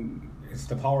depends on, it's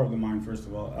the power of the mind, first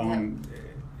of all.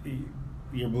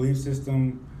 Your belief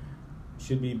system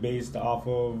should be based off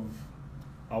of,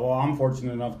 well, I'm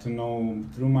fortunate enough to know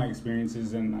through my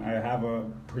experiences, and I have a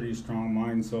pretty strong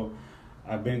mind, so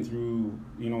I've been through,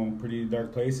 pretty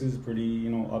dark places, pretty,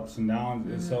 ups and downs.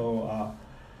 Mm-hmm. So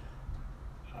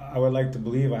I would like to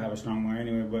believe I have a strong mind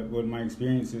anyway, but what my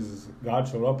experience is, God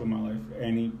showed up in my life,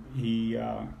 and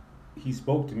he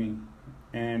spoke to me,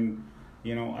 and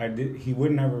he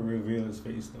would never reveal his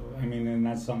face, though. I mean, and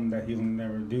that's something that he'll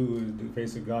never do. The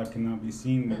face of God cannot be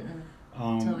seen, but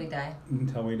until we die.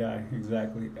 Until we die,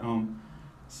 exactly.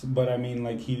 But I mean,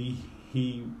 like he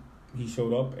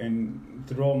showed up, and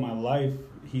throughout my life,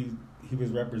 he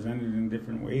was represented in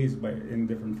different ways, but in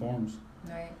different forms.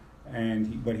 Right.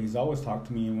 But he's always talked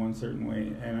to me in one certain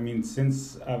way. And I mean,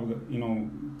 since I've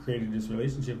created this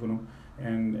relationship with him,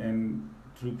 and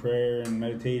through prayer and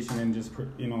meditation, and just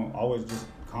always just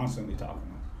constantly talking to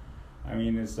him. I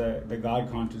mean, it's the God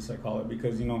conscious, I call it,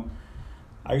 because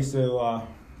I used to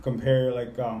compare,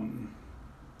 like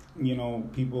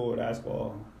people would ask,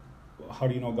 well, how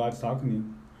do you know God's talking to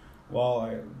you?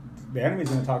 Well, the enemy's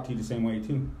going to talk to you the same way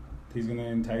too. He's going to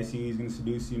entice you. He's going to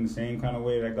seduce you in the same kind of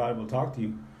way that God will talk to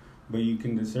you. But you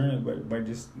can discern it. But by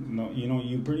just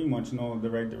you pretty much know the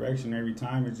right direction every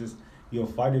time. It's just you'll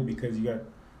fight it because you got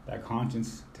that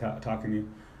conscience talking to you.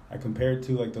 I compare it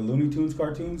to like the Looney Tunes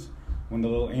cartoons, when the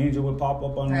little angel would pop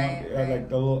up on right. Like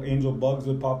the little angel bugs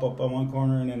would pop up on one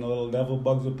corner, and then the little devil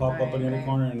bugs would pop up on the other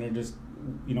corner, and they're just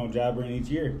jabbering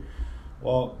each ear.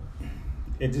 Well,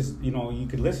 it just, you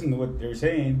could listen to what they're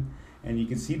saying, and you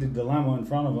can see the dilemma in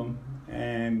front of them,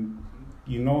 and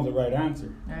the right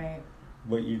answer. Right.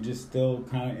 But you're just still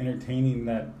kind of entertaining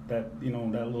that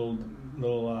little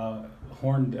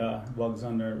horned bugs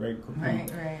on there, right?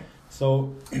 Right.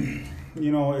 So,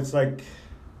 it's like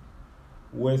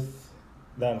with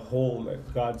that hole,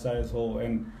 that God-sized hole,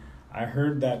 and I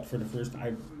heard that the first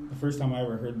time I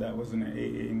ever heard that was in an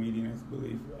AA meeting, I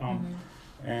believe.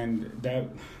 And that,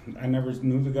 I never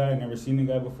knew the guy, I never seen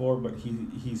the guy before, but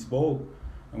he spoke,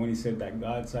 and when he said that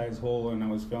God-sized hole, and I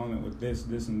was filling it with this,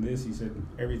 and this, he said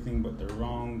everything but the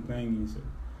wrong thing, he said,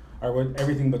 or with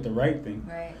everything but the right thing.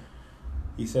 Right.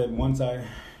 He said once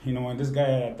and this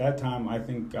guy at that time, I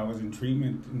think I was in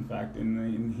treatment, in fact,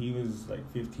 and he was like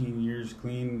 15 years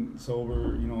clean, sober,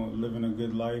 living a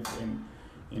good life, and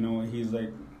he's like,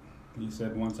 he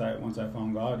said once I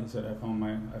found God, he said I found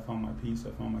my peace,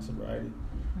 I found my sobriety.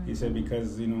 Mm-hmm. He said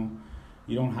because you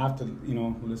don't have to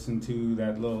listen to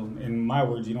that little, in my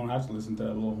words, you don't have to listen to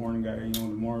that little horn guy.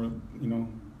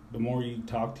 The more you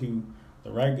talk to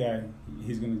the right guy,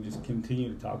 he's going to just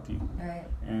continue to talk to you. Right.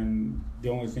 And the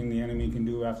only thing the enemy can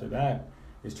do after that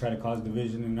is try to cause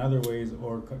division in other ways,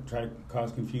 or try to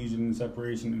cause confusion and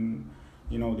separation. And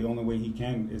the only way he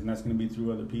can is, and that's going to be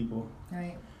through other people.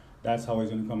 Right. That's how he's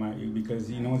going to come at you, because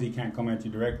he knows he can't come at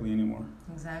you directly anymore.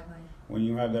 Exactly. When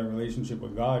you have that relationship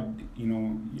with God,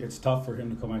 it's tough for him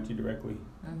to come at you directly.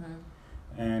 Mm-hmm.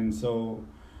 And so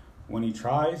when he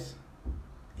tries,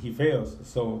 he fails.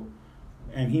 So,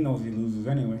 and he knows he loses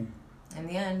anyway. In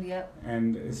the end, yep.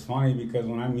 And it's funny because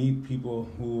when I meet people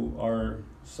who are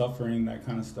suffering that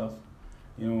kind of stuff,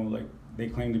 like they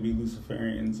claim to be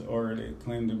Luciferians, or they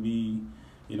claim to be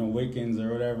Wiccans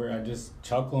or whatever, I just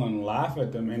chuckle and laugh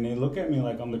at them, and they look at me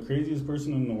like I'm the craziest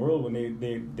person in the world when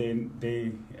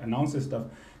they announce this stuff,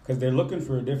 because they're looking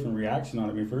for a different reaction out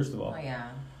of me, first of all. Oh yeah.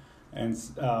 And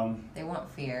they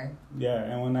want fear. Yeah,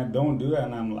 and when I don't do that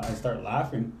and I start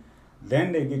laughing,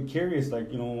 then they get curious, like,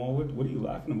 well, what are you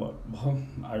laughing about? Well,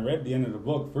 I read the end of the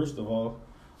book. First of all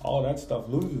that stuff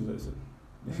loses. I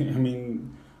said, I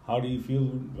mean, how do you feel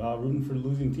rooting for the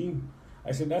losing team?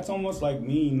 I said, that's almost like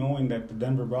me knowing that the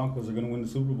Denver Broncos are going to win the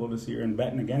Super Bowl this year and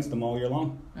betting against them all year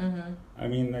long. Mm-hmm. I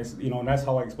mean, that's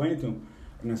how I explain it to them.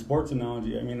 In a sports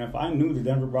analogy, I mean, if I knew the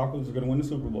Denver Broncos were going to win the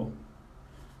Super Bowl,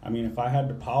 I mean, if I had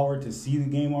the power to see the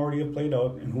game already have played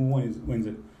out and who wins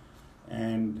it,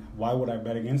 and why would I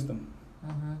bet against them?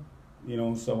 Mm-hmm.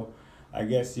 So I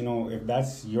guess, if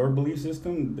that's your belief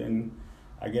system, then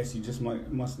I guess you just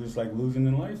must just like losing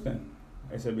in life then.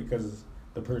 I said, because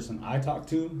the person I talk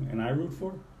to and I root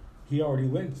for, he already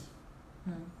wins.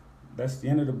 That's the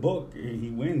end of the book. He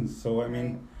wins. So, I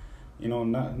mean,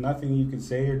 nothing you can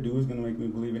say or do is going to make me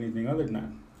believe anything other than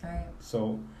that. Right.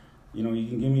 So, you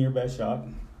can give me your best shot.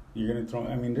 You're going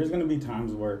to there's going to be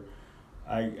times where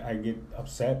I get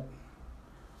upset,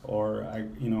 or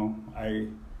I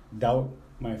doubt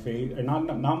my faith, or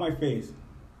not my faith.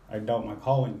 I doubt my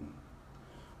calling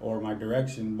or my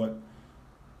direction, but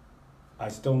I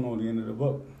still know the end of the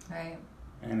book. Right.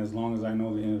 And as long as I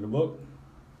know the end of the book,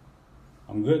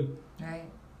 I'm good. Right.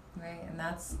 And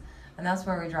that's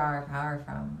where we draw our power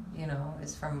from,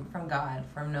 is from God,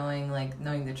 from knowing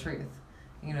the truth,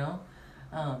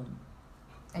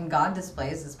 and God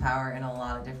displays his power in a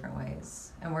lot of different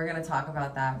ways. And we're going to talk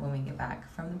about that when we get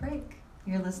back from the break.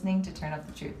 You're listening to Turn Up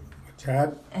the Truth.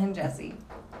 Chad. And Jesse.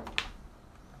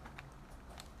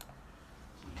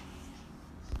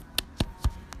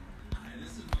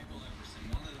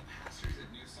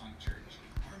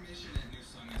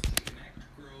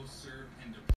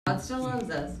 God still loves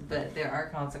us, but there are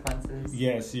consequences.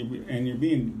 Yes, you're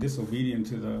being disobedient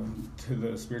to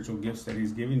the spiritual gifts that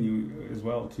he's given you as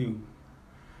well too.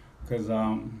 Because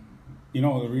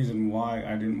the reason why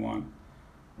I didn't want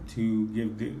to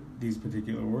give these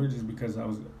particular words is because I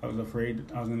was afraid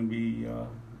I was going to be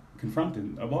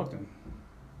confronted about them,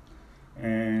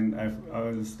 and I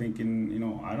was thinking,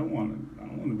 I don't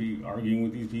want to be arguing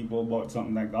with these people about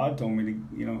something that God told me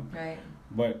to, Right.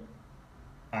 But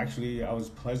actually, I was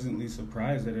pleasantly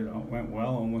surprised that it went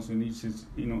well almost in each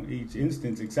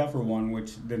instance, except for one,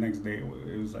 which the next day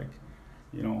it was like,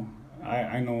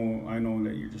 I know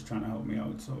that you're just trying to help me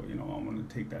out, so I'm gonna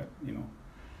take that,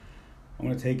 I'm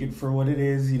gonna take it for what it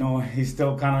is. He's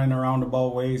still kind of in a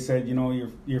roundabout way. He said,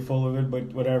 you're full of it,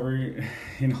 but whatever,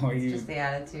 It's just the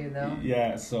attitude, though.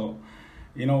 Yeah, so,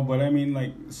 but I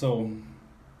mean, so,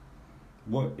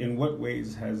 in what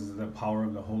ways has the power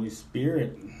of the Holy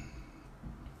Spirit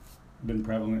been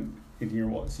prevalent in your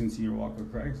walk since your walk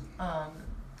with Christ? Well,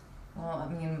 I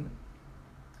mean,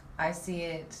 I see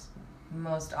it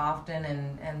most often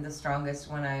and the strongest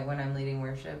when I'm leading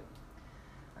worship.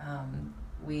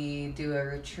 We do a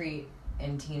retreat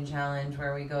in Teen Challenge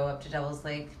where we go up to Devil's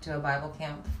Lake to a Bible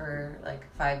camp for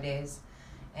 5 days,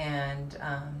 and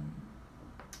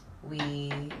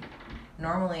we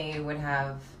normally would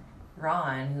have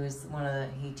Ron, who's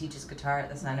he teaches guitar at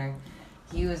the center.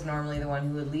 He was normally the one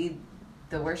who would lead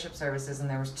the worship services, and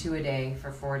there was 2 a day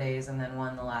for 4 days and then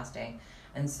 1 the last day.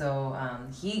 And so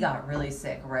he got really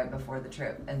sick right before the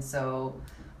trip. And so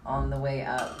on the way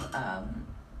up,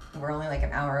 we're only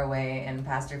an hour away, and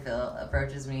Pastor Phil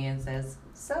approaches me and says,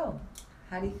 "So,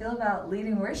 how do you feel about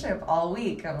leading worship all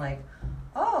week?" I'm like,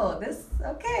 "Oh,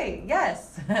 okay,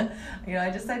 yes." I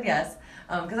just said yes,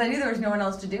 because I knew there was no one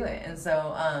else to do it. And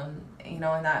so, and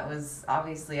that was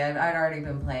obviously, I'd already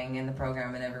been playing in the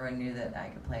program, and everyone knew that I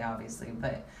could play, obviously.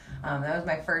 But that was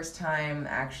my first time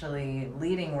actually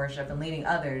leading worship and leading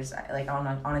others,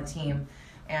 on a team,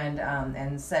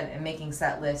 and making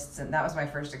set lists. And that was my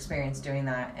first experience doing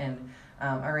that, and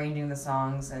arranging the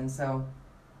songs. And so,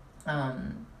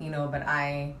 but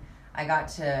I got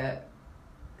to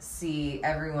see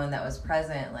everyone that was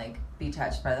present be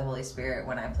touched by the Holy Spirit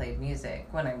when I played music,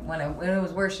 when it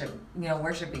was worship,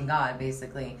 worshiping God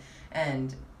basically.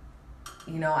 And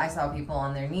I saw people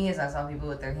on their knees, I saw people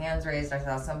with their hands raised, I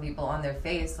saw some people on their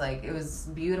face. It was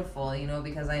beautiful,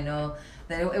 because I know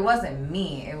that it wasn't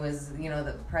me, it was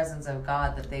the presence of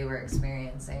God that they were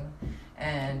experiencing.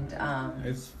 And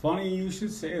it's funny you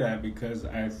should say that, because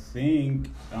I think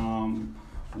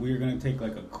we're going to take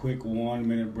a quick 1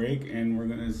 minute break, and we're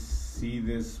going to see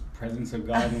this presence of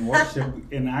God in worship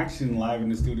in action live in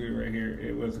the studio right here.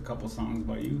 It was a couple songs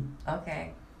by you.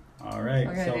 Okay. All right.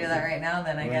 We're going to do that right now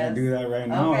then, I guess. We're going to do that right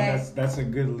now. Okay. That's a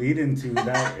good lead into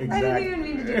that exact... I didn't even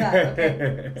mean to do that.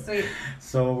 Okay. Sweet.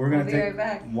 So we're going to take right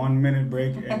back. 1 minute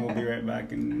break, and we'll be right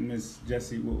back. And Miss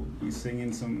Jessie will be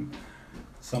singing some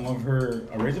of her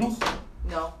originals?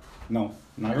 No. No,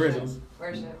 not originals.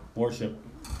 Worship.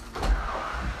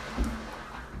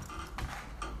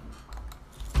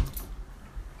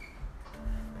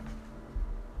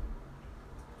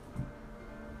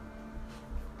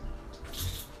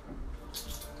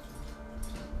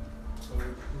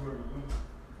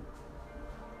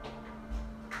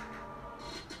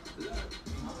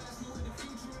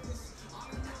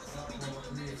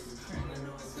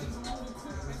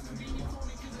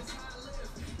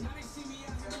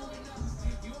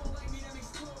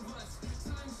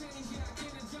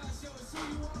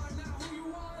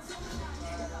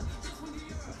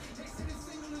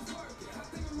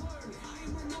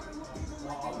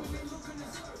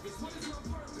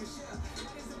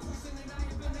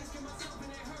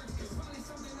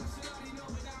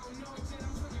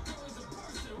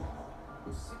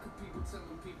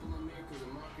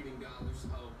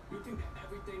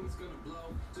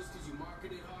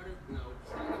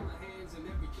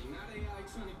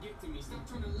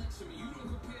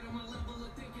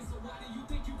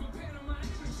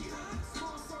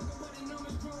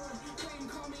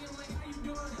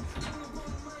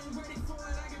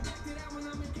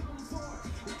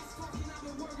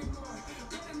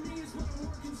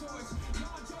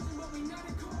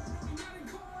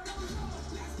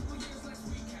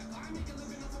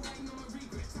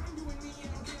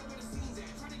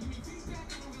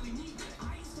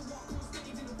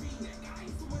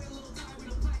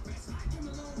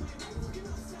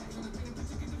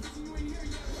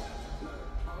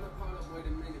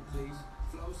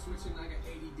 Switching like an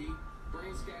ADD,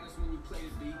 brain scatters when you play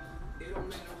the beat. It don't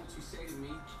matter what you say to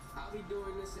me. I'll be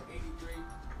doing this in '83.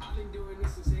 I've been doing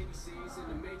this since ABCs in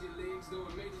the major leagues, doing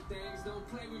major things. Don't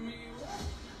play with me.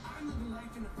 I'm living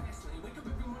life in the fast lane. Wake up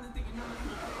every morning thinking I'm like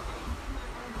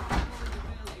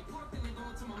ballet. Park then I go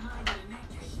into my mind with a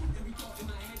naked. Every thought in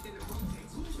my head then it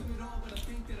rotates. Losing it all, but I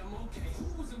think that I'm okay.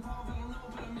 Who was involved? I don't know,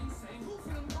 but I'm insane. Who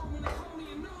for them know when they call me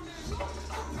a no name?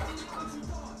 I'm probably not what you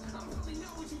thought. I'm probably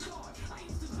not what you thought. I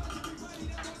used to judge everybody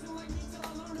that wasn't like me till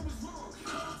I learned it was wrong.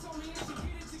 God told me I should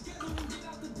get it together and get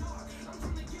out the dark. I'm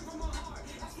trying to give her my heart.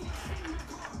 That's what I say in my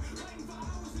car. Writing for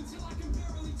hours until I can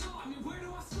barely talk. I mean, where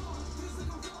do I start? Feels like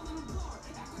I'm falling apart.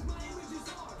 Act like my image is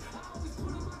hard. I always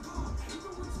put on my guard.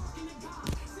 Even when talking to God.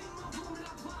 Sing my room and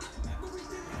I plot.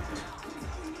 Everything that I got. Cause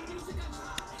every new music I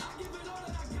try. I give it all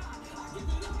that I got. I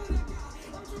give it all that I got.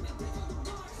 I'm trying to take all the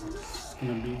bars. It's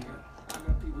gonna be. I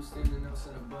got people standing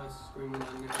outside a bus screaming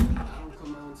out name. I don't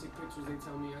come out and take pictures, they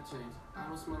tell me I changed. I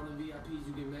don't smile at VIPs,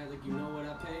 you get mad like you know what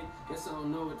I paid. Guess I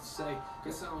don't know what to say,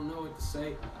 guess I don't know what to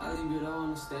say. I leave it all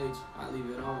on the stage, I leave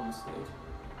it all on the stage.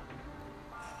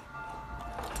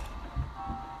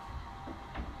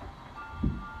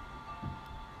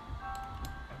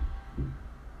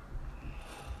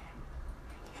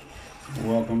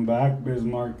 Welcome back,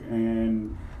 Bismarck,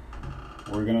 and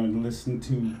we're gonna listen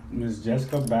to Miss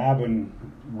Jessica Babin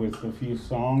with a few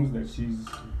songs that she's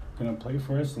gonna play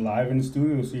for us live in the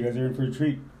studio. So you guys are in for a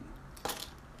treat.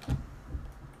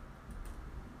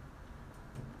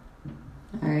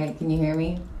 All right, can you hear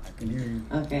me? I can hear you.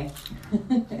 Okay.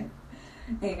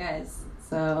 Hey guys,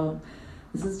 so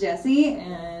this is Jessie,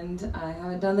 and I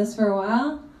haven't done this for a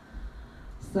while,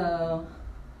 so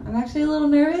I'm actually a little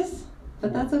nervous,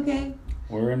 but that's okay.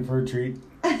 We're in for a treat.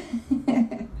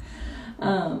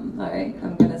 All right,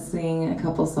 I'm gonna sing a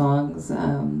couple songs,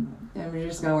 and we're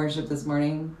just gonna worship this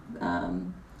morning.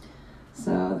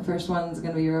 So the first one's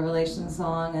gonna be a Revelation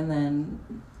song, and then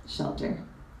Shelter.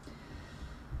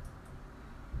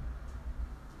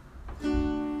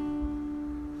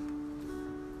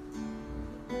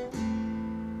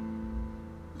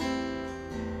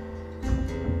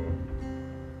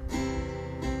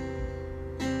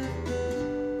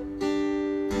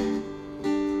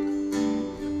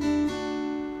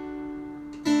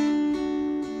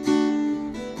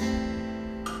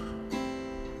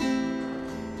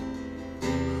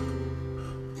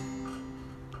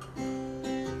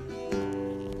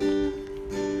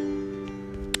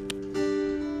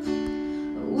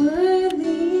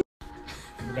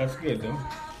 That's good though.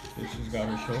 She's got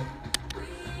her show.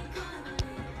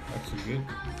 That's good.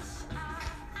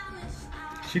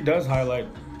 She does highlight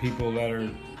people that are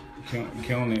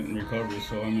killing it in recovery.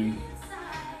 So I mean,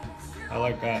 I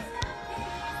like that.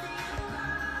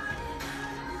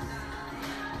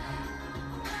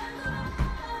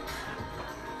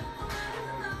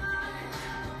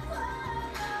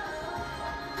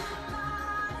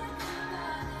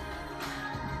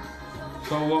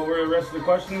 So what were the rest of the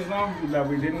questions now that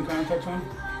we didn't kind of touch on?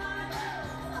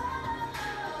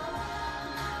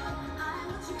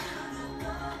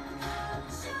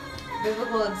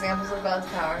 Biblical examples of God's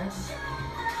power.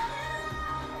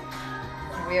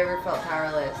 Have we ever felt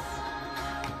powerless?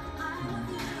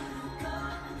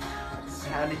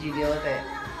 How did you deal with it?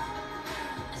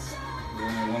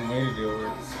 There's only one way to deal with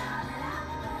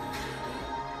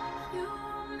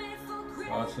it.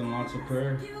 Lots and lots of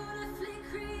prayer.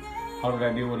 How did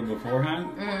I deal with it beforehand?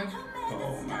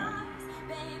 Oh man.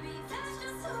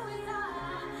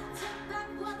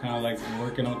 It's kind of like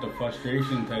working out the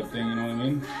frustration type thing, you know what I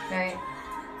mean? Right.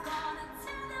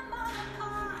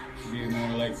 Be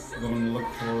more like going to look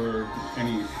for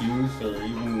any excuse or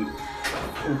even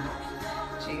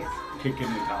Jeez.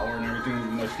 kicking the tower and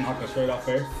everything. Let's knock us right off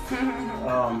there.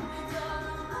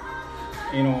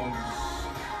 You know,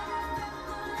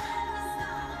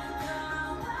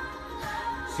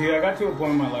 see, I got to a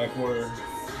point in my life where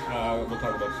we'll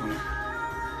talk about it soon.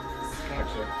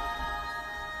 Actually.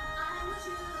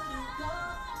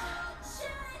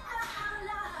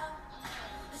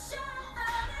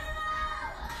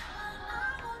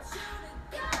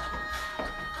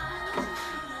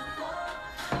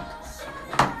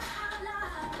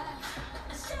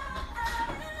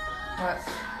 What?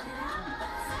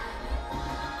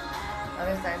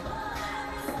 Other side.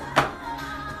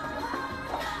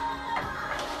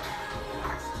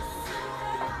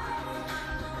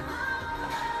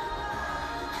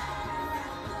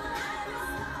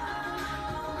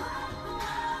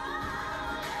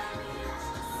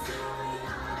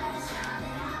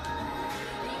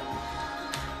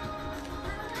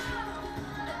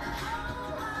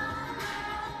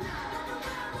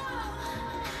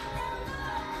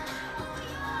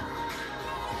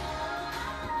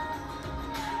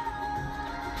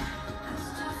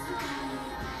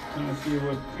 Let's see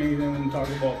what anything talk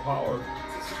about power.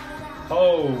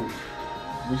 Oh,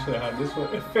 we should have had this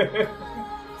one.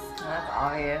 That's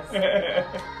obvious.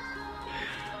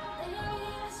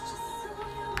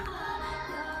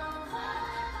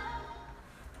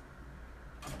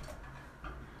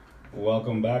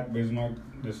 Welcome back, Bismarck.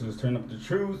 This is Turn Up the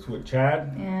Truth with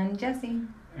Chad. And Jesse.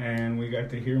 And we got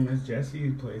to hear Miss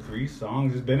Jessie play 3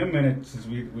 songs. It's been a minute since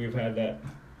we've had that.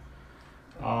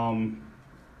 So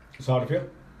how'd it feel?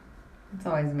 It's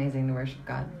always amazing to worship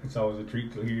God. It's always a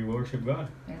treat to hear you worship God.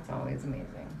 It's always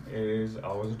amazing. It is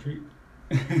always a treat.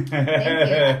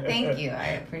 Thank you.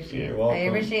 I appreciate You're it. welcome. I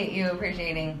appreciate you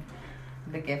appreciating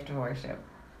the gift of worship.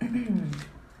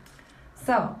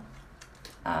 So,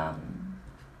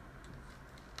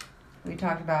 we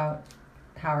talked about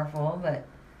powerful, but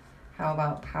how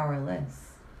about powerless?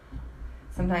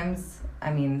 Sometimes,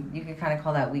 I mean, you could kind of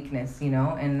call that weakness,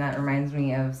 and that reminds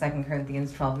me of 2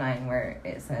 Corinthians 12:9, where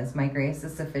it says, "My grace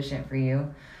is sufficient for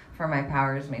you, for my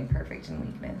power is made perfect in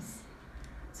weakness."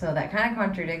 So that kind of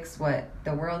contradicts what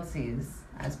the world sees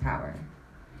as power,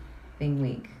 being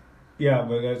weak. Yeah,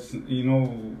 but that's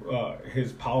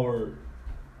his power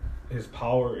is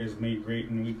made great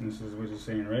in weaknesses, what you're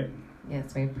saying, right? Yeah,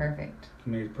 it's made perfect.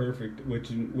 Made perfect,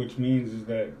 which means is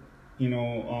that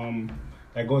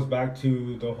that goes back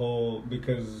to the whole,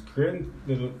 because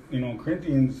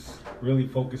Corinthians really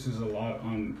focuses a lot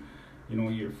on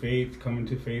your faith, coming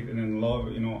to faith, and then love.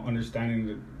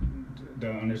 Understanding the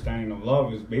understanding of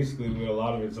love is basically what a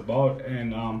lot of it's about,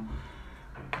 and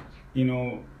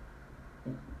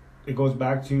it goes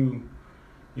back to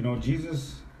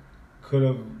Jesus could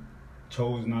have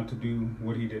chose not to do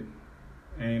what he did,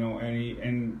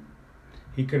 and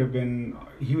he could have been.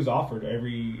 He was offered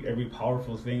every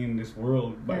powerful thing in this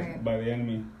world by the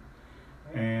enemy,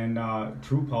 and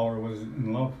true power was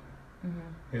in love. Mm-hmm.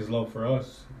 His love for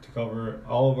us to cover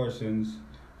all of our sins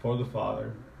for the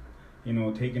Father,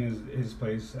 taking his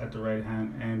place at the right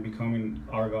hand and becoming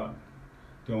our God.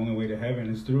 The only way to heaven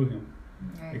is through him,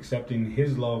 accepting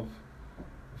his love,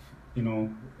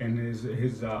 and his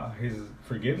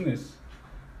forgiveness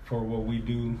for what we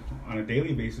do on a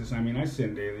daily basis. I mean, I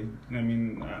sin daily. I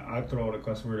mean, I throw out a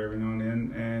cuss word every now and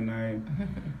then, and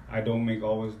I don't make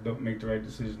the right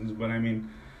decisions. But I mean,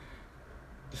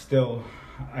 still,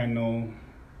 I know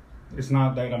it's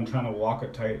not that I'm trying to walk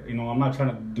it tight. I'm not trying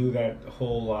to do that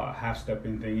whole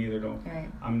half-stepping thing either, though. Right.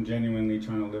 I'm genuinely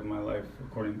trying to live my life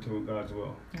according to God's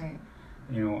will. Right.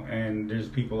 And there's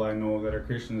people I know that are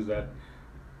Christians that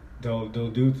they'll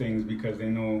do things because they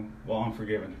know, well, I'm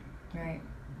forgiven. Right.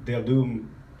 They'll do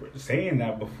them, saying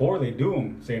that before they do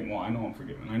them, saying, well, I know I'm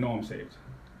forgiven. I know I'm saved.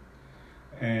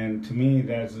 And to me,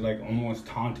 that's like almost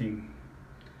taunting.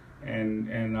 And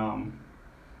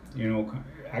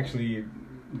actually,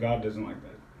 God doesn't like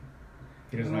that.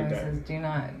 He doesn't like that. Says, do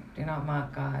not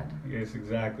mock God. Yes,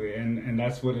 exactly. And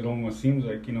that's what it almost seems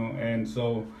like, And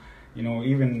so,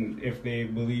 even if they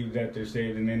believe that they're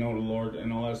saved and they know the Lord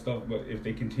and all that stuff, but if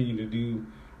they continue to do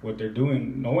what they're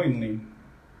doing knowingly,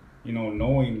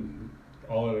 knowing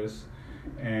all of this,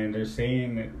 and they're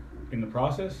saying that in the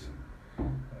process,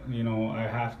 I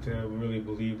have to really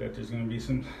believe that there's going to be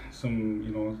some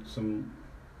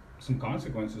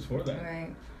consequences for that.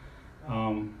 Right.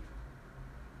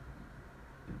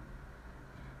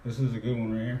 This is a good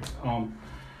one right here.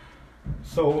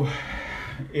 So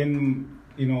in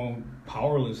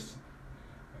powerless,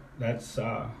 that's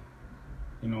I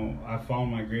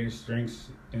found my greatest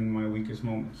strengths in my weakest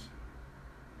moments,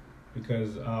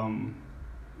 because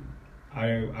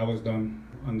I was done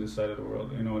on this side of the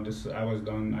world. I was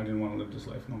done. I didn't want to live this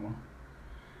life no more.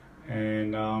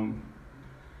 And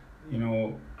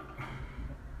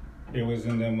it was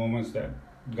in the moments that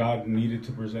God needed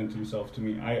to present himself to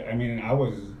me. I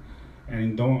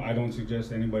don't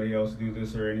suggest anybody else do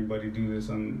this or anybody do this.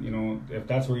 And if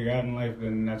that's where you're at in life,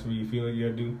 then that's where you feel like you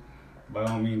gotta do, by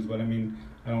all means. But I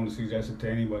don't suggest it to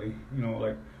anybody.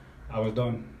 I was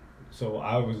done. So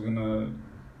I was gonna,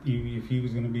 if he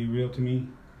was gonna be real to me,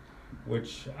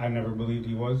 which I never believed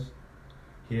he was,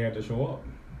 he had to show up,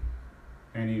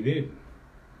 and he did.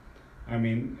 I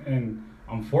mean, and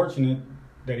I'm fortunate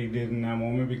that he did in that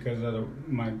moment because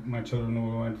my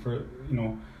children went for,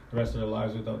 the rest of their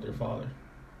lives without their father.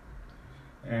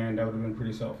 And that would have been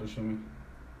pretty selfish of me.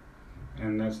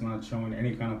 And that's not showing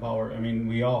any kind of power. I mean,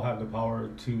 we all have the power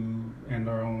to end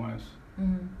our own lives.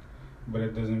 Mm-hmm. But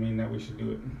it doesn't mean that we should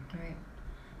do it. Right.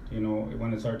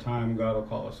 When it's our time, God will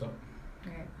call us up.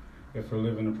 Right. If we're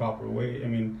living the proper way. I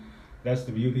mean, that's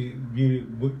the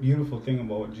beautiful thing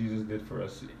about what Jesus did for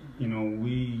us.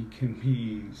 We can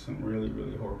be some really,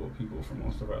 really horrible people for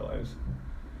most of our lives.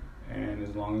 And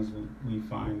as long as we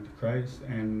find Christ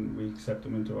and we accept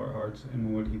him into our hearts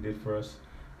and what he did for us,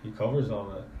 he covers all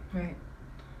that. Right.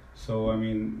 So, I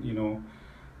mean,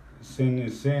 sin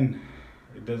is sin.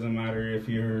 It doesn't matter if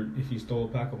you stole a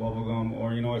pack of bubble gum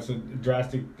or, it's a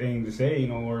drastic thing to say,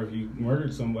 or if you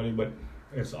murdered somebody, but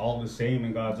it's all the same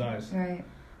in God's eyes. Right.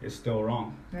 It's still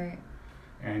wrong. Right.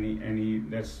 And he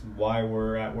that's why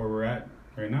we're at where we're at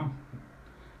right now.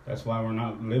 That's why we're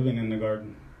not living in the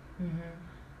garden. Mm-hmm.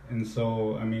 And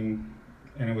so, I mean,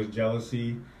 and it was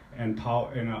jealousy and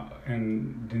power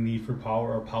and the need for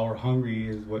power, or power hungry,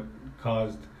 is what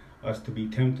caused us to be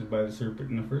tempted by the serpent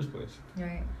in the first place.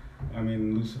 Right. I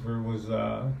mean, Lucifer was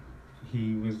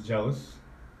he was jealous,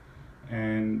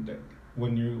 and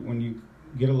when you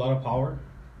get a lot of power,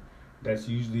 that's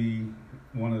usually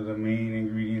one of the main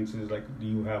ingredients is like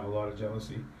you have a lot of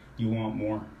jealousy. You want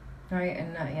more. Right,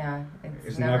 and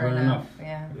it's never enough.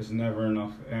 Yeah. It's never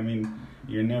enough. I mean,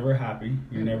 you're never happy.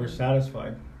 You're never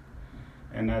satisfied.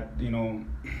 And that,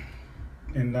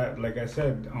 and that, like I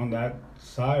said, on that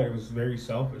side, it was very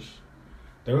selfish.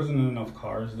 There wasn't enough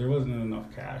cars. There wasn't enough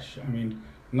cash. I mean,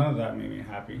 none of that made me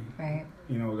happy. Right.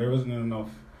 There wasn't enough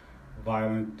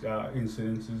violent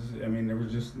incidences. I mean, there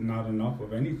was just not enough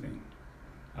of anything.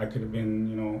 I could have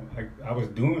been, I was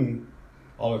doing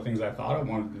all the things I thought I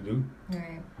wanted to do.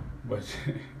 Right. But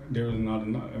there was not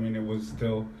enough. I mean, it was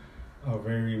still a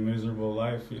very miserable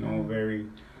life, a very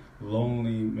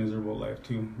lonely, miserable life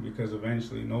too, because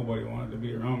eventually nobody wanted to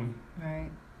be around me. Right.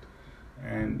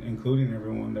 And including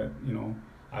everyone that,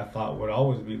 I thought would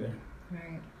always be there.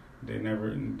 Right. They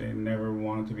never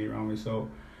wanted to be around me. So,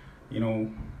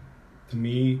 to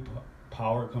me,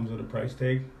 power comes with a price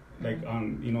tag. Like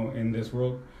in this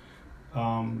world,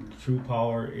 true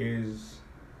power is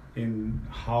in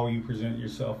how you present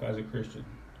yourself as a Christian.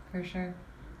 For sure.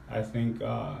 I think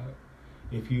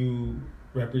if you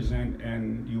represent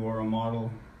and you are a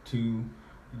model to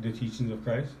the teachings of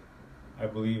Christ, I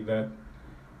believe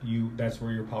that's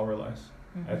where your power lies.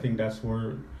 Mm-hmm. I think that's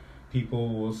where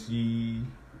people will see,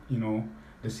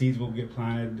 the seeds will get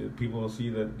planted. People will see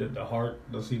the heart.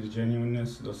 They'll see the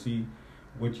genuineness. They'll see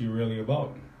what you're really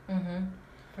about. Mm-hmm.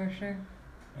 For sure.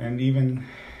 And even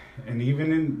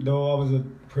though I was a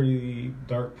pretty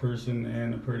dark person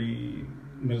and a pretty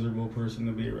miserable person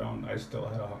to be around, I still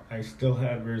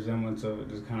had resemblance of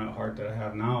this kind of heart that I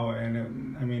have now.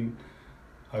 And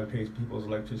I would pay people's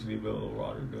electricity bill,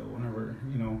 water bill, whenever,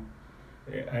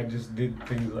 I just did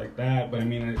things like that. But I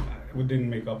didn't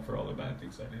make up for all the bad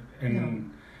things I did.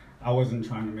 And I wasn't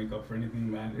trying to make up for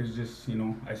anything bad. It's just,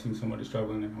 I seen somebody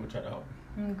struggling and I would try to help.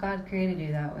 God created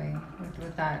you that way,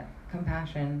 with that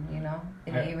compassion,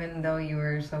 And even though you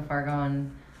were so far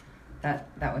gone, that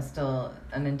was still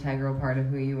an integral part of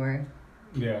who you were.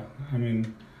 Yeah, I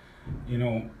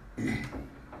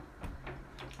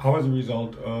was a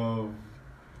result of,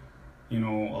 a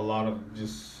lot of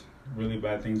just really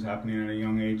bad things happening at a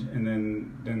young age, and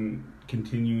then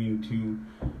continuing to,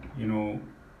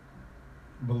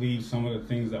 believe some of the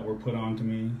things that were put onto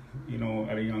me,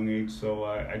 at a young age. So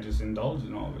I just indulged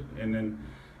in all of it, and then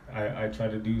I try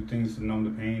to do things to numb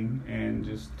the pain and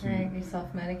just to be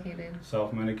self-medicated,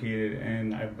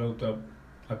 and I built up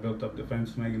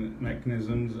defense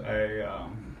mechanisms.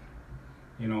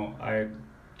 I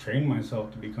trained myself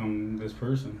to become this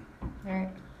person. Right.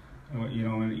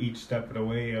 And each step of the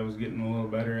way, I was getting a little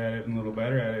better at it, and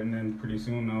then pretty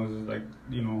soon I was just like,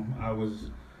 I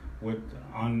was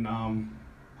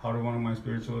how did one of my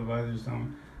spiritual advisors tell me?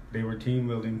 They were team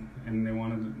building, and they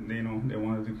wanted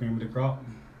the cream of the crop.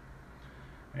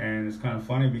 And it's kind of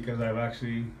funny because I've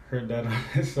actually heard that on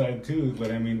this side too.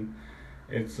 But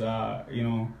it's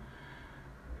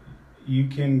you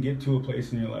can get to a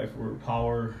place in your life where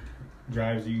power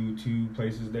drives you to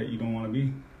places that you don't want to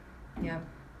be. Yeah.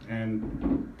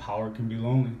 And power can be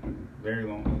lonely, very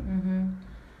lonely. Mm-hmm.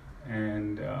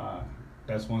 And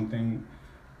that's one thing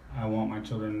I want my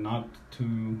children not to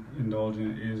indulge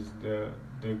in, is the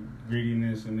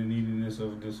greediness and the neediness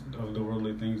of the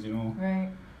worldly things,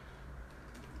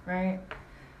 Right.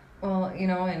 Well,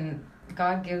 and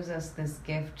God gives us this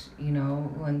gift,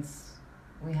 once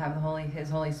we have His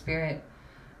Holy Spirit,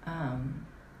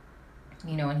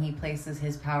 you know, and he places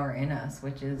his power in us,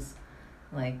 which is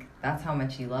like, that's how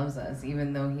much he loves us,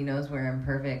 even though he knows we're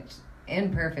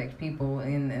imperfect people,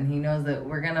 and he knows that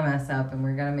we're gonna mess up and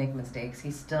we're gonna make mistakes.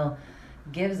 He still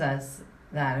gives us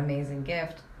that amazing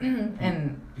gift.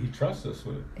 And he trusts us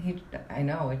with it. I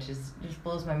know, which just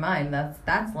blows my mind.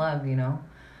 That's love, you know.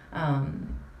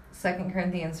 2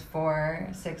 Corinthians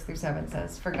 4:6-7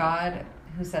 says, "For God,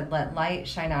 who said, 'Let light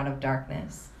shine out of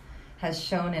darkness,' has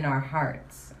shone in our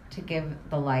hearts to give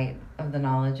the light of the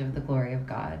knowledge of the glory of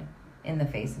God in the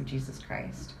face of Jesus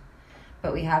Christ.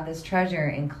 But we have this treasure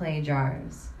in clay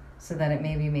jars, so that it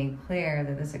may be made clear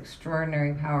that this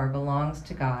extraordinary power belongs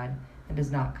to God and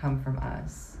does not come from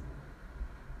us."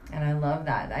 And I love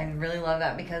that. I really love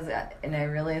that because, and I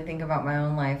really think about my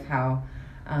own life, how,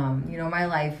 you know, my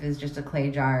life is just a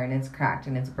clay jar and it's cracked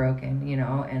and it's broken, you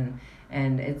know, and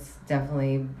it's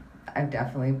I've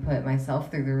definitely put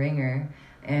myself through the ringer,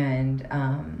 and,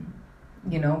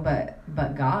 you know,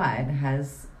 but God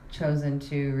has chosen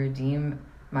to redeem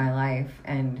my life,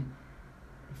 and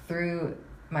through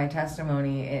my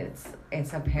testimony,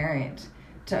 it's apparent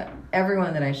to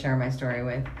everyone that I share my story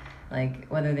with, like,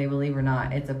 whether they believe or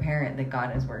not, it's apparent that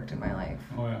God has worked in my life.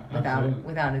 Oh yeah, absolutely.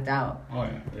 Without a doubt. Oh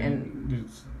yeah, and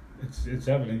it's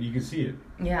evident. You can see it.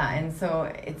 Yeah, and so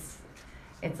it's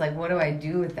like, what do I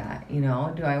do with that? You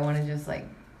know, do I want to just like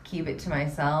keep it to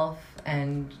myself?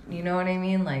 And you know what I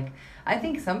mean? Like, I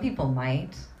think some people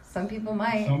might. Some people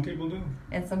might. Some people do.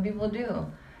 And some people do.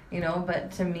 You know,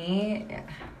 but to me,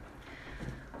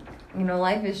 you know,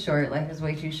 life is short. Life is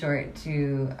way too short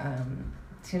to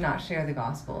not share the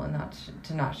gospel and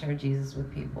to not share Jesus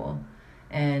with people.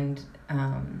 And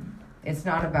it's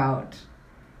not about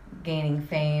gaining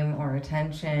fame or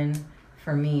attention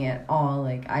for me at all.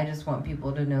 Like, I just want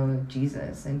people to know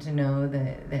Jesus and to know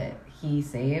that he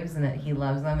saves and that he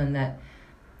loves them, and that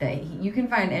you can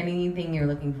find anything you're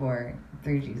looking for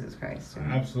through Jesus Christ.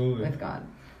 Absolutely. With God.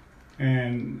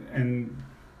 And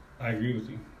I agree with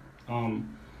you.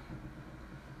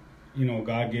 You know,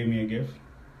 God gave me a gift,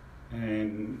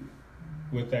 and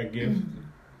with that gift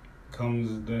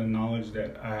comes the knowledge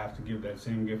that I have to give that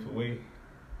same gift away.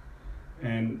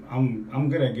 And I'm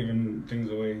good at giving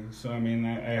things away, so I mean,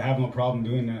 I have no problem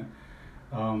doing that.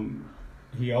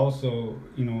 He also,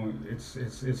 you know,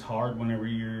 it's hard whenever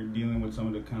you're dealing with some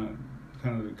of the kind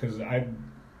of because I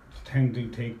tend to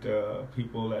take the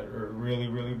people that are really,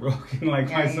 really broken,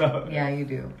 like myself. You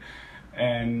do.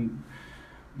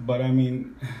 But I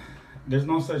mean, there's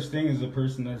no such thing as a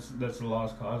person that's a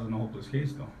lost cause and a hopeless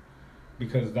case, though,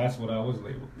 because that's what I was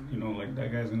labeled. You know, like,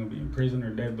 that guy's gonna be in prison or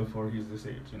dead before he's the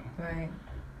saved. You know. Right.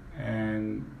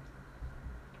 And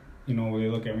you know, they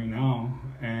look at me now,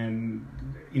 and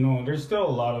you know, there's still a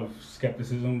lot of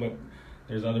skepticism, but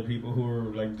there's other people who are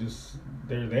like, just,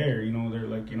 they're there, you know, they're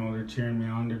like, you know, they're cheering me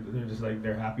on, they're just like,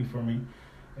 they're happy for me,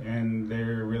 and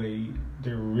they're really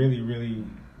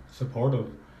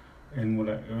supportive in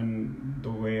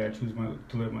the way I choose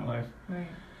to live my life. Right.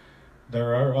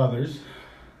 There are others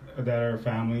that are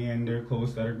family and they're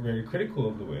close that are very critical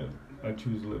of the way I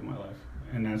choose to live my life,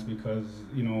 and that's because,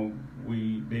 you know,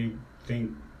 they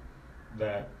think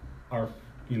that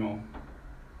you know,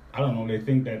 I don't know, they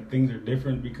think that things are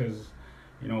different because,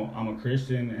 you know, I'm a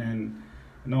Christian, and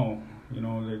no, you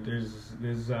know, there's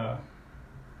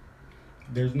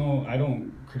no, I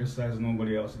don't criticize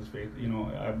nobody else's faith. You know,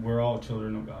 we're all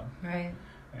children of God. Right.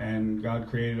 And God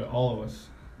created all of us.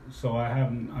 So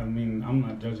I'm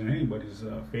not judging anybody's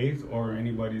faith or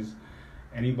anybody's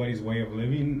way of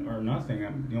living or nothing.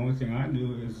 The only thing I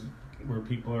do is where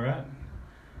people are at.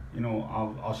 You know,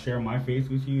 I'll share my faith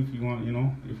with you if you want. You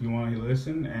know, if you want to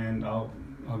listen, and I'll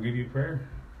give you prayer.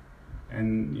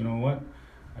 And you know what?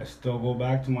 I still go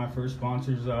back to my first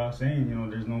sponsor's saying, you know,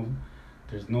 there's no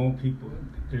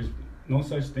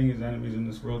such thing as enemies in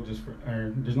this world,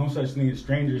 there's no such thing as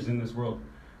strangers in this world,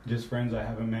 just friends I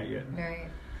haven't met yet. Right.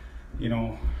 You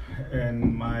know,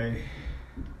 and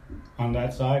on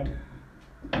that side,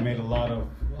 I made a lot of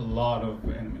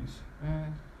enemies.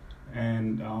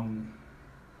 And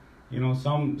you know,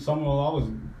 some will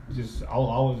I'll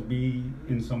always be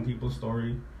in some people's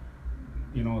story,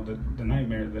 you know, the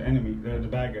nightmare, the enemy, the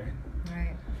bad guy.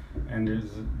 Right. And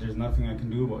there's nothing I can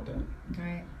do about that.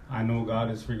 Right. I know God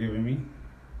has forgiven me,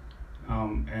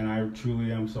 and I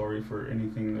truly am sorry for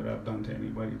anything that I've done to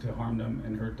anybody to harm them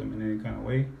and hurt them in any kind of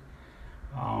way.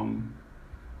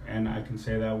 And I can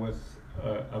say that with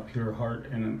a pure heart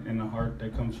and a heart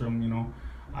that comes from, you know,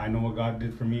 I know what God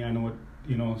did for me. I know what,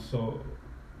 you know, so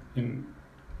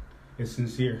it's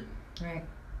sincere. Right.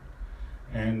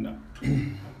 And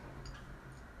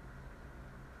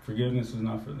Forgiveness is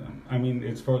not for them. I mean,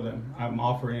 it's for them. I'm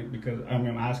offering it because I'm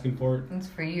asking for it. It's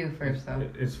for you first, though.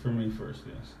 It's for me first,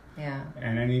 yes. Yeah.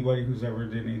 And anybody who's ever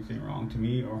did anything wrong to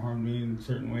me or harmed me in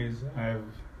certain ways,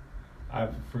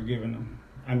 I've forgiven them.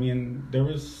 I mean, there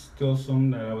was still some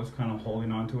that I was kind of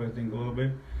holding on to, I think, a little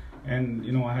bit. And,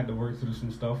 you know, I had to work through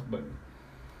some stuff, but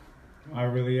I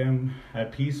really am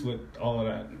at peace with all of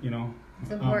that, you know.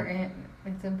 It's important.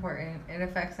 It's important. It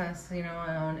affects us, you know,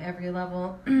 on every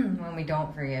level when we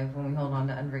don't forgive, when we hold on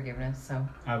to unforgiveness. So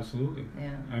Absolutely.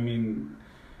 yeah. I mean,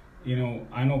 you know,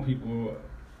 I know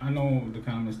the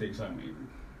kind of mistakes I made,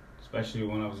 especially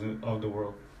when I was of the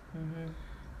world.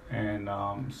 Mm-hmm.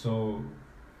 And so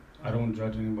I don't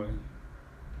judge anybody.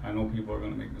 I know people are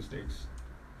going to make mistakes.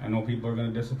 I know people are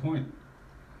going to disappoint.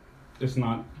 It's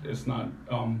not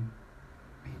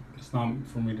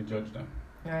for me to judge them.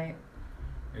 Right.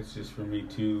 It's just for me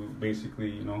to basically,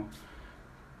 you know,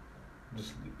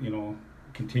 just, you know,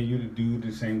 continue to do the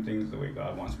same things the way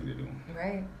God wants me to do.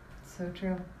 Right. So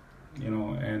true. You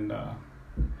know, and I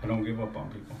don't give up on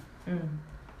people.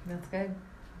 That's good.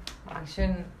 We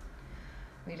shouldn't.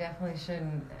 We definitely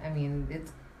shouldn't. I mean,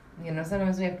 it's, you know,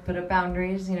 sometimes we have to put up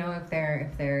boundaries, you know, if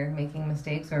they're making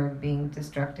mistakes or being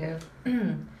destructive.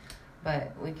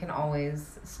 But we can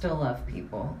always still love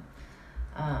people.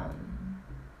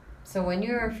 So when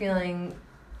you're feeling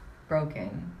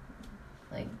broken,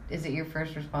 like, is it your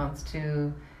first response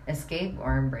to escape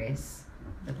or embrace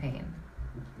the pain?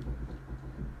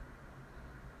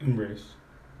 Embrace.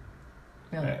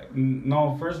 Really?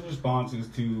 No, first response is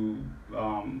to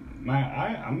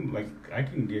I'm like, I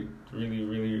can get really,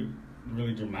 really,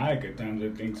 really dramatic at times, I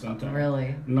think, sometimes.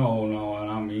 Really? No,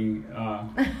 not me.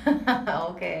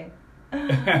 Okay.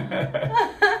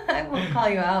 I won't call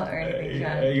you out or anything,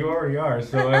 John. You already are,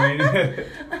 so I mean,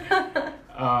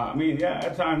 I mean, yeah,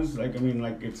 at times, like, I mean,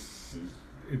 like,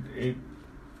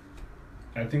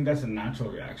 I think that's a natural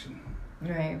reaction.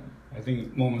 Right. I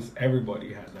think almost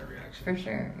everybody has that reaction. For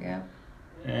sure, yeah.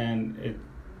 And it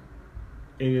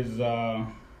is,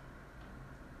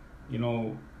 you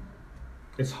know,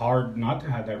 it's hard not to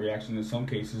have that reaction in some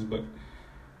cases, but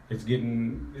it's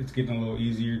getting a little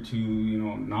easier to, you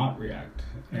know, not react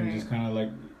and Right. just kind of like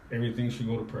everything should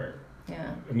go to prayer.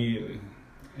 Yeah. Immediately.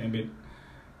 And but,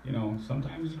 you know,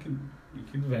 sometimes you can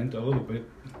vent a little bit.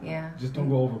 Yeah. Just don't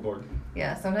go overboard.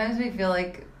 Yeah, sometimes we feel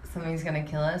like something's gonna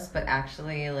kill us, but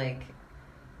actually, like,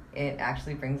 it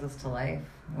actually brings us to life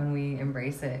when we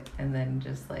embrace it and then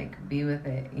just, like, be with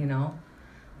it, you know?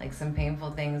 Like, some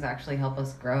painful things actually help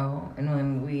us grow, and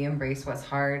when we embrace what's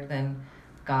hard, then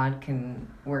God can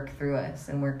work through us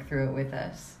and work through it with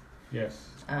us. Yes.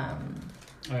 I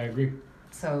agree.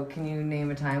 So can you name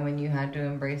a time when you had to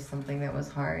embrace something that was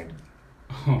hard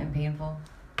and painful?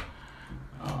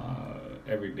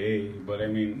 Every day, but I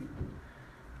mean,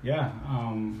 yeah,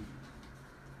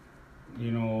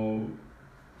 you know,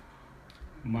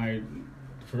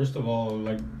 first of all,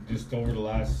 like, just over the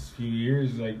last few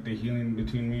years, like, the healing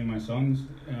between me and my sons,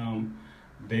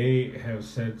 they have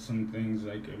said some things,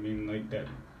 like, I mean, like, that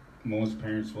most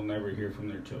parents will never hear from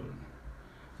their children,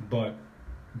 but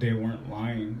they weren't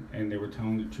lying and they were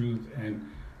telling the truth, and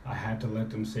I had to let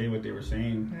them say what they were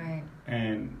saying. Right.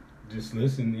 And just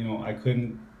listen. You know, I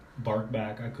couldn't bark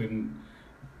back, I couldn't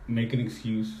make an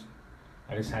excuse.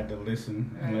 I just had to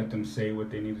listen and let them say what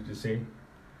they needed to say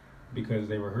because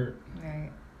they were hurt.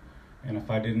 Right. And if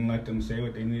I didn't let them say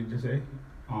what they needed to say,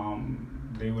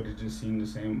 they would have just seen the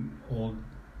same old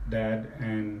dad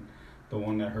and the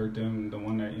one that hurt them, the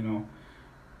one that, you know,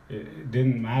 it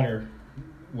didn't matter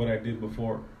what I did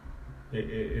before.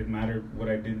 It mattered what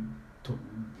I did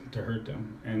to hurt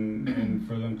them and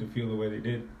for them to feel the way they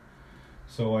did.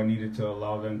 So I needed to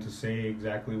allow them to say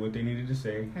exactly what they needed to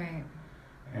say. Right.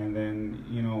 And then,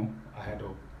 you know, I had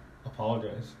to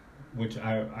apologize, which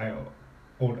I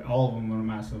owed all of them a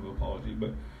massive apology.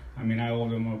 But, I mean, I owe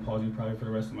them an apology probably for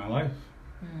the rest of my life.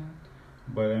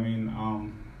 But, I mean,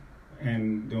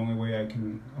 and the only way I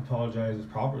can apologize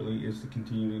properly is to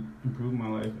continue to improve my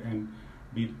life and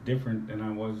be different than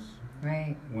I was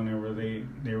Right. whenever they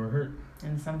were hurt.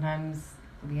 And sometimes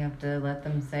we have to let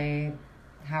them say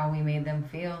how we made them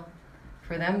feel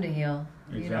for them to heal.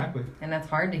 Exactly. You know? And that's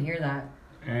hard to hear that.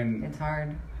 And It's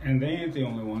hard. and they ain't the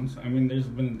only ones. I mean, there's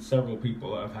been several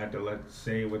people I've had to let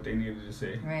say what they needed to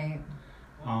say. Right.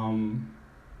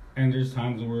 And there's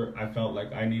times where I felt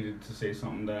like I needed to say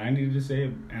something that I needed to say,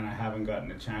 and I haven't gotten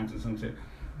a chance and something.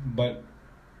 But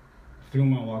through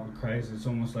my walk with Christ, it's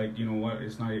almost like, you know what?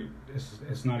 It's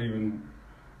not even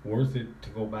worth it to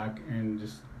go back and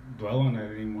just dwell on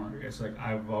that anymore. It's like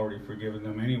I've already forgiven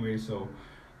them anyway, so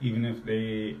even if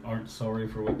they aren't sorry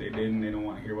for what they did and they don't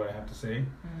want to hear what I have to say,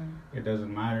 it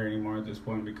doesn't matter anymore at this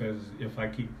point, because if I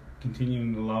keep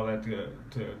continuing to allow that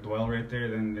to dwell right there,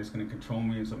 then it's going to control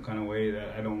me in some kind of way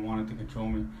that I don't want it to control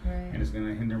me. Right. And it's going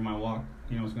to hinder my walk.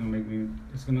 You know, it's going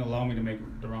to allow me to make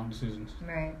the wrong decisions.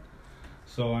 Right.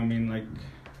 So, I mean, like,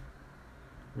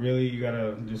 really, you got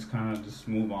to just kind of just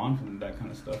move on from that kind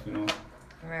of stuff, you know?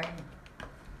 Right.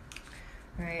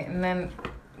 Right. And then,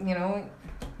 you know,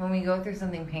 when we go through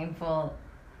something painful,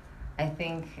 I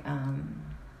think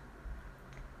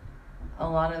a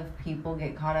lot of people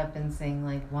get caught up in saying,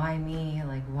 like, why me?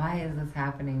 Like, why is this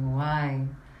happening? Why?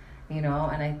 You know,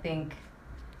 and I think,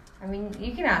 I mean,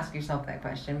 you can ask yourself that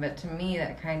question, but to me,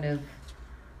 that kind of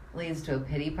leads to a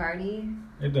pity party.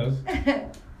 It does.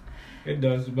 It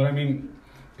does. But, I mean,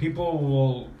 people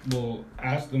will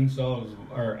ask themselves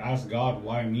or ask God,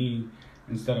 why me?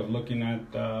 Instead of looking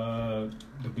at the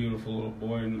beautiful little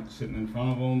boy sitting in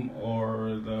front of them,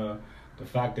 or the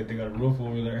fact that they got a roof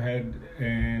over their head,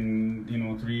 and, you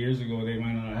know, 3 years ago they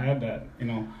might not have had that, you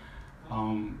know.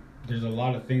 There's a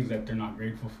lot of things that they're not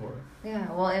grateful for.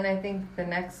 Yeah, well, and I think the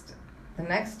next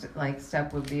like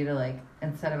step would be to, like,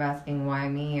 instead of asking why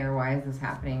me or why is this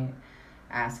happening,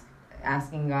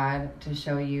 asking God to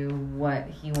show you what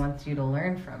He wants you to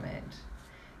learn from it.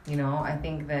 You know, I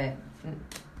think that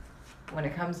when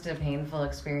it comes to painful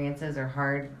experiences or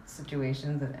hard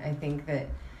situations, I think that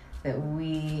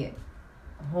we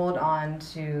hold on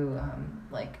to,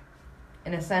 like,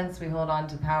 in a sense, we hold on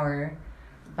to power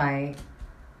by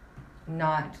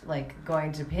not, like,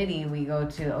 going to pity. We go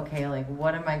to, okay, like,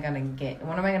 what am I going to get?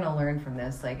 What am I going to learn from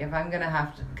this? Like, if I'm going to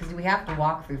have to, because we have to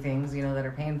walk through things, you know, that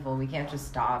are painful. We can't just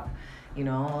stop, you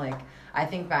know. Like, I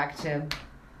think back to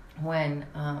when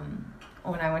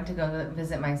I went to go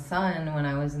visit my son when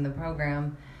I was in the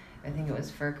program. I think it was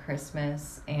for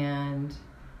Christmas, and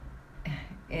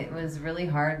it was really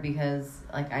hard because,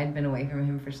 like, I'd been away from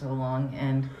him for so long,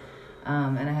 and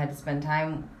I had to spend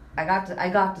time. I got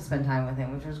to spend time with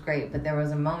him, which was great. But there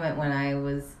was a moment when I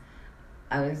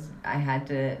had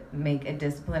to make a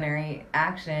disciplinary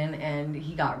action, and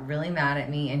he got really mad at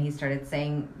me, and he started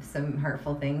saying some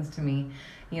hurtful things to me,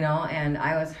 you know, and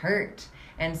I was hurt.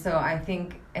 And so I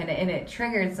think, and it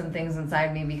triggered some things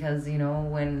inside me, because, you know,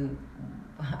 when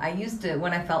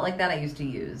I felt like that, I used to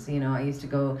use, you know, I used to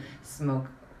go smoke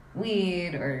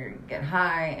weed or get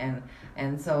high,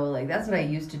 and so, like, that's what I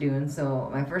used to do. And so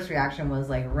my first reaction was,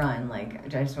 like, run. Like,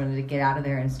 I just wanted to get out of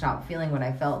there and stop feeling what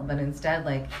I felt. But instead,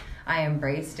 like, I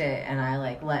embraced it, and I,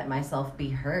 like, let myself be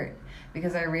hurt,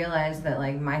 because I realized that,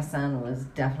 like, my son was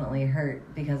definitely hurt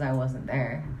because I wasn't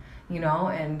there, you know.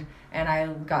 And I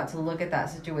got to look at that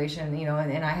situation, you know,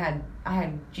 and I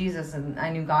had Jesus, and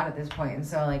I knew God at this point. And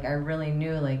so, like, I really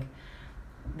knew, like,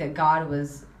 that God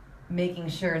was making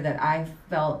sure that I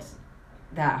felt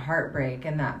that heartbreak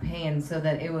and that pain, so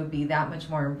that it would be that much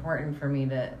more important for me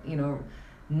to, you know,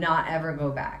 not ever go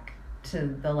back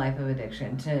to the life of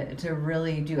addiction, to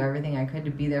really do everything I could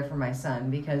to be there for my son,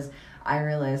 because I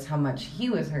realized how much he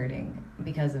was hurting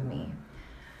because of me.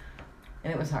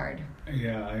 And it was hard.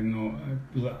 Yeah, I know.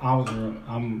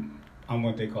 I'm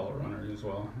what they call a runner as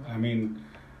well. I mean,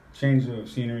 change of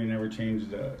scenery never changed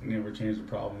the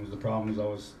problems. The problems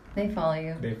always, they follow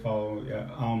you. They follow, yeah.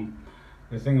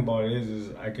 The thing about it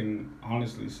is I can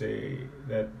honestly say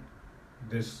that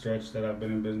this stretch that I've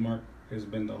been in Bismarck has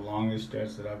been the longest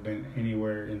stretch that I've been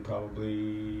anywhere in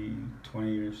probably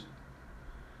 20 years.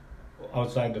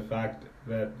 Outside the fact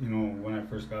that, you know, when I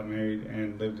first got married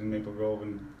and lived in Maple Grove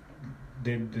and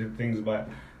did things, but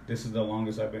this is the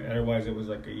longest I've been. Otherwise, it was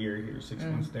like a year here, 6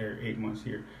 months there, 8 months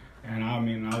here. And I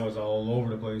mean, I was all over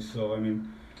the place. So, I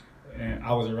mean, and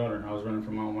I was a runner. I was running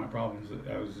from all my problems.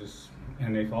 I was just,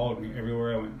 and they followed me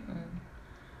everywhere I went.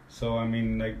 So, I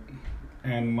mean, like,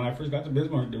 and when I first got to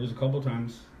Bismarck, there was a couple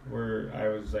times where I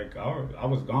was like, I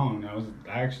was gone.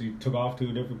 I actually took off to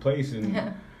a different place, and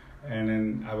and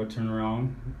then I would turn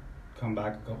around, come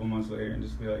back a couple months later, and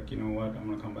just be like, you know what, I'm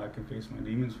gonna come back and face my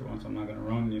demons for once. I'm not gonna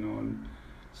run, you know. And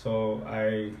so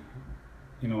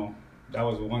you know, that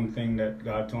was one thing that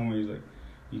God told me. He's like,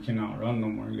 you cannot run no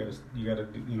more. You gotta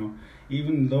do, you know.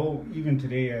 Even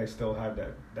today I still have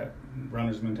that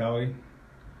runner's mentality.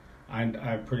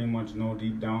 I pretty much know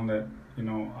deep down that, you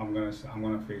know, I'm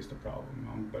gonna face the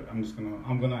problem. But I'm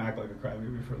gonna act like a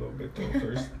crybaby for a little bit though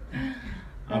first.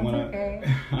 I'm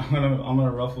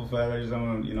gonna ruffle feathers. I'm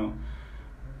gonna,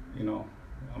 you know,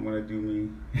 I'm gonna do me.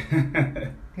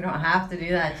 You don't have to do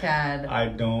that, Chad. I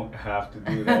don't have to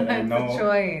do that. I know. It's a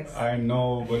choice. I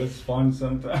know, but it's fun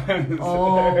sometimes.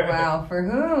 Oh wow! For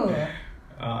who?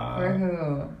 For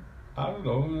who? I don't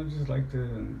know. I just like to,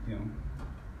 you know.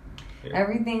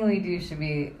 Everything we do should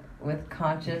be with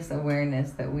conscious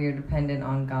awareness that we are dependent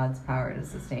on God's power to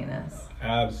sustain us.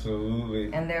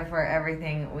 Absolutely. And therefore,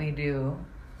 everything we do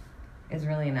is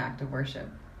really an act of worship.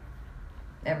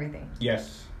 Everything.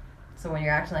 Yes. So when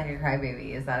you're acting like a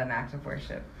crybaby, is that an act of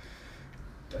worship?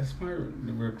 That's my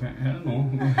repent. I don't know.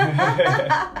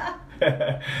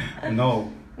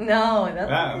 No. No,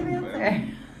 that's a good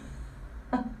answer.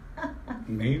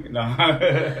 Maybe no.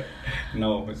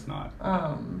 No, it's not.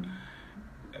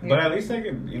 But at least I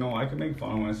could, I could make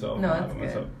fun of myself. No,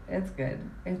 it's good. It's good.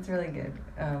 It's really good.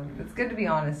 It's good to be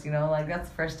honest. Like that's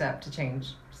the first step to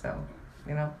change. So,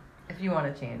 if you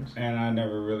want to change. And I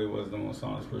never really was the most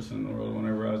honest person in the world.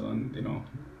 Whenever I was on,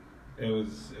 it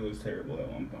was terrible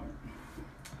at one point.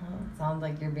 Well, it sounds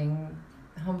like you're being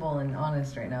humble and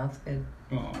honest right now. It's good.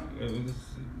 Well, it was.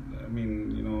 I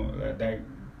mean,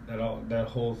 that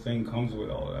whole thing comes with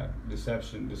all that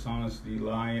deception, dishonesty,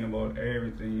 lying about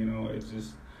everything. It's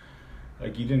just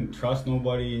like you didn't trust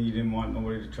nobody and you didn't want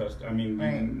nobody to trust. I mean,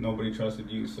 right. Nobody trusted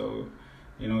you, so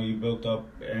you built up.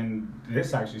 And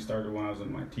this actually started when I was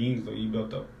in my teens. Though you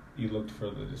looked for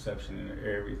the deception in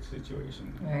every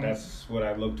situation. Right. That's what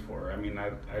I looked for. I mean,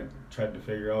 I tried to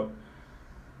figure out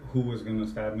who was gonna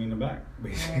stab me in the back,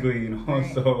 basically.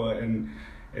 Right. So and.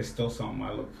 It's still something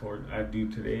I look for. I do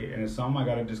today, and it's something I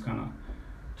gotta just kind of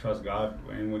trust God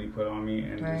and what He put on me,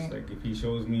 and right. just like if He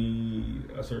shows me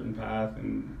a certain path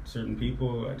and certain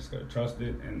people, I just gotta trust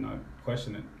it and not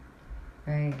question it.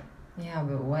 Right. Yeah,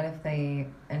 but what if they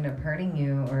end up hurting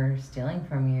you or stealing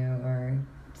from you or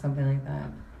something like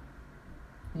that?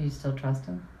 Do you still trust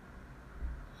them?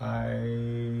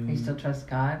 You still trust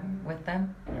God with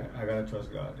them? I gotta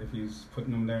trust God. If He's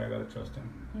putting them there, I gotta trust Him.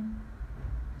 Yeah.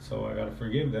 So I gotta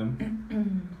forgive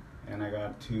them, and I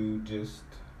got to just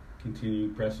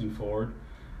continue pressing forward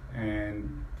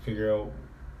and figure out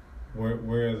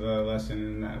where the lesson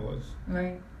in that was.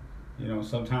 Right.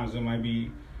 Sometimes it might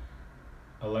be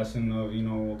a lesson of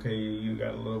okay, you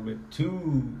got a little bit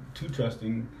too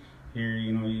trusting here.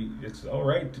 It's all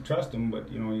right to trust them,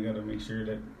 but you got to make sure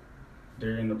that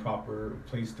they're in the proper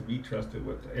place to be trusted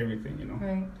with everything.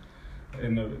 Right.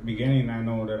 In the beginning, I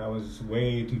know that I was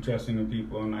way too trusting of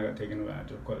people, and I got taken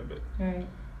advantage of quite a bit. Right.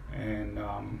 And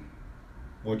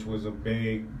which was a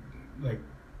big,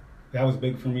 that was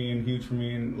big for me and huge for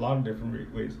me in a lot of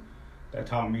different ways. That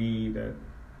taught me that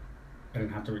I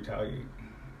didn't have to retaliate.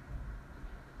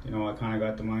 I kind of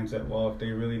got the mindset, well, if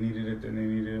they really needed it, then they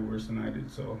needed it worse than I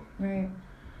did. So. Right.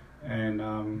 And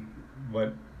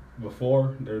but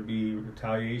before there'd be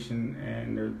retaliation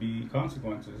and there'd be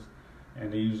consequences. And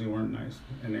they usually weren't nice,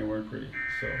 and they weren't pretty,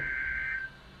 so.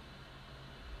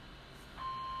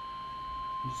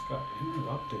 We just got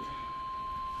interrupted.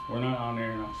 We're not on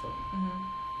air now, so. Mm-hmm.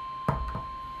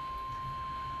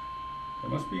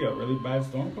 There must be a really bad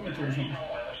storm coming through or something.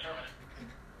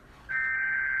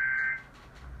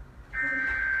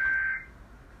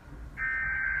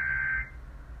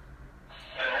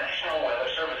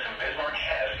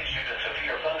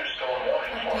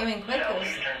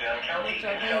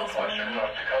 Southwestern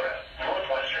North Dakota,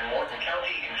 northwestern Morton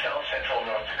County in south central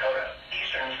North Dakota,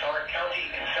 eastern Stark County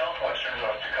in southwestern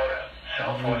North Dakota,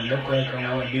 southwestern Worcester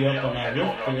County in south central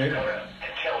North Dakota,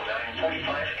 until 9:45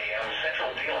 a.m.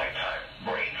 Central Daylight Time,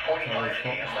 or 8:45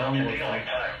 a.m. Mountain Daylight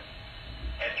Time.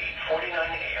 At 8:49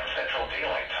 a.m. Central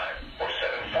Daylight Time, or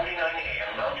 7:49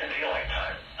 a.m. Mountain Daylight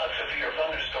Time, a severe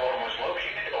thunderstorm was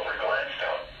located over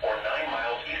Gladstone, or 9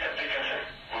 miles east of Dickinson,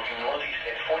 moving northeast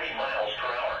at 40 miles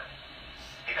per hour.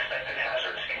 Expected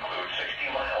hazards include 60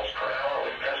 miles per hour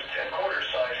with gusts and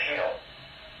quarter-size hail.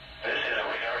 This is a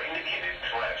radar-indicated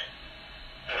threat.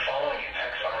 The following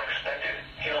impacts are expected.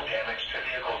 Hail damage to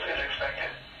vehicles is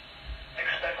expected.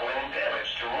 Expect wind damage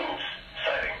to roofs,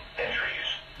 siding, and trees.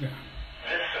 Yeah.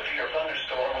 This severe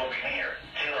thunderstorm will be near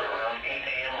Taylor around 8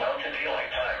 a.m. Mountain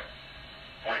Daylight Time.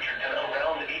 Richardson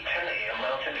around 8:10 a.m.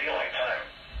 Mountain Daylight Time.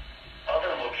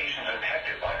 Other locations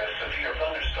impacted by the severe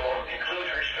thunderstorm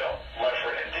include Hirschville,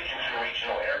 Leffler, and Dickinson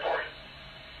Regional Airport.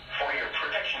 For your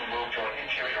protection, move to an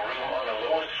interior room on the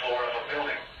lowest floor of a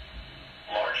building.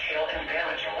 Large hail and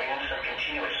damage and winds and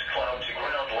continuous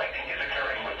cloud-to-ground lightning is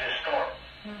occurring with this storm.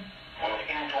 Move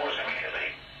indoors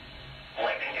immediately.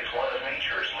 Lightning is one of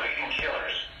nature's leading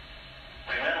killers.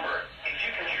 Remember, if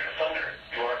you can hear thunder,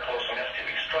 you are close enough to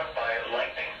be struck by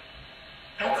lightning.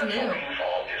 That's new.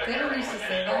 Rainfall is They don't occurring used to with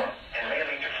say this storm that. and may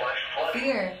lead to flash flooding.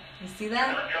 Fear. You see Do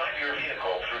that? not drive your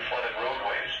vehicle through flooded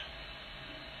roadways.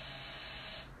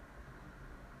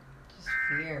 Just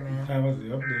fear, man. That was the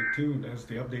update, too. That's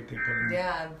the update they put in.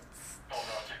 Yeah, it's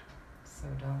so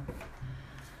dumb.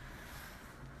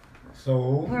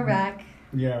 So. We're back.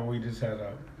 Yeah, we just had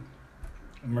a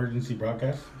Emergency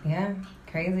broadcast. Yeah,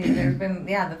 crazy. There's been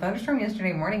the thunderstorm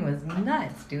yesterday morning was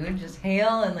nuts, dude. Just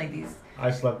hail and like these. I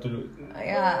slept through it.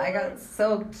 Yeah, I got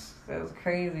soaked. It was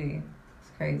crazy.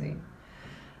 It's crazy.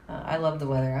 I love the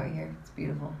weather out here. It's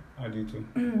beautiful. I do too.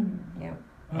 Yep.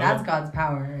 That's God's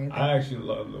power, right there. I actually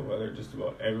love the weather just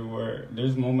about everywhere.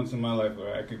 There's moments in my life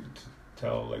where I could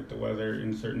tell like the weather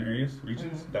in certain areas,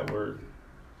 regions that were.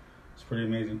 It's pretty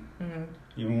amazing. Mm-hmm.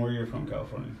 Even where you're from,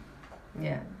 California.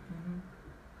 Yeah. Mm-hmm.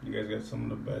 You guys got some of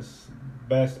the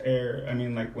best air. I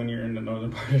mean, like when you're in the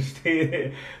northern part of the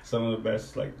state, some of the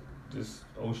best like just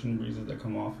ocean breezes that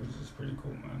come off is just pretty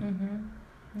cool, man.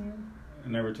 Mm-hmm. Yeah. I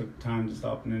never took time to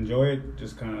stop and enjoy it.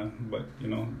 Just kind of, but you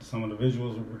know, some of the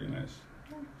visuals were pretty nice.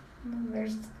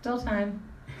 There's still time.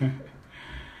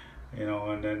 You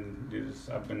know, and then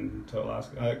I've been to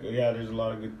Alaska. Yeah, there's a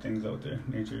lot of good things out there.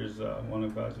 Nature is one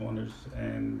of God's wonders,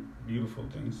 and beautiful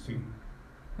things too.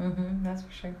 Mm-hmm. That's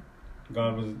for sure.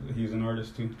 He's an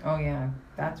artist too. Oh yeah,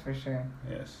 that's for sure.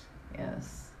 Yes.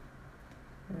 Yes.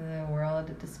 The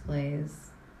world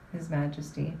displays His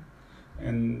majesty.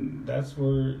 And that's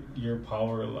where your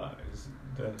power lies.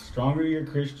 The stronger your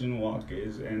Christian walk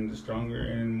is, and the stronger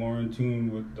and more in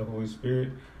tune with the Holy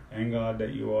Spirit and God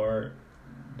that you are,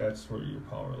 that's where your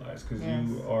power lies. Because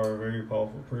you are a very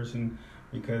powerful person,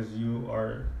 because you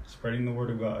are spreading the word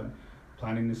of God,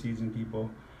 planting the seeds in people,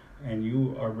 and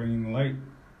you are bringing light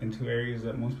into areas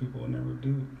that most people will never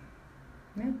do.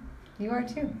 Yeah, you are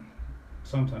too.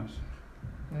 Sometimes.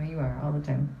 Well, you are all the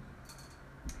time.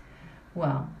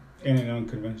 Well. In an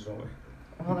unconventional way.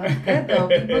 Well, that's good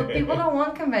though. People don't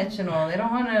want conventional. They don't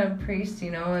want a priest,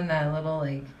 in that little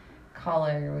like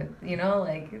collar with,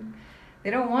 like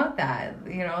they don't want that.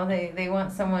 They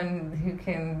want someone who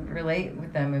can relate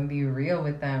with them and be real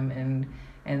with them,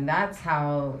 and that's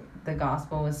how the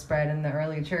gospel was spread in the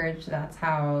early church. That's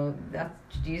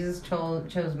Jesus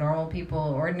chose normal people,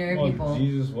 ordinary people.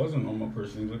 Jesus was a normal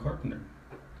person. He was a carpenter.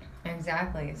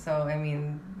 Exactly. So I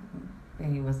mean,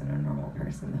 he wasn't a normal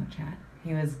person though, Chad.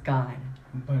 He was God.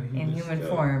 In human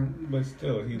form. But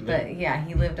still, he lived. But yeah,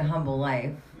 he lived a humble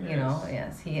life, Yes.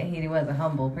 Yes, he was a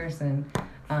humble person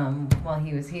while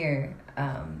he was here,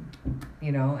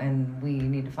 and we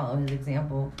need to follow his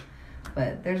example.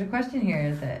 But there's a question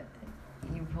here that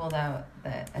you pulled out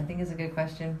that I think is a good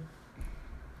question.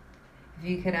 If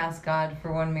you could ask God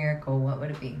for one miracle, what would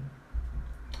it be?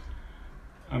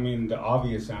 I mean, the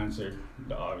obvious answer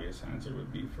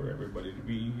would be for everybody to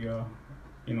be,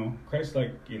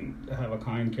 Christ-like and have a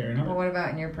kind, caring heart. But what about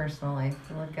in your personal life?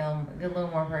 Get a little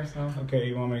more personal. Okay,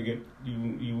 you want me to get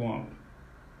you want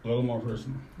a little more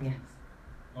personal? Yes.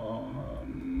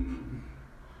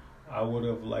 I would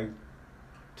have liked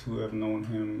to have known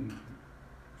him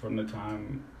from the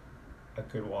time I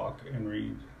could walk and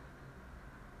read.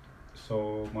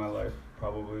 So my life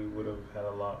probably would have had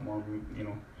a lot more,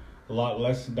 a lot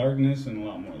less darkness and a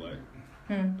lot more light.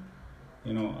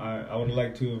 I would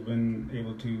like to have been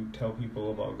able to tell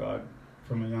people about God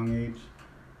from a young age,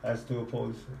 as to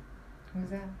oppose. Who's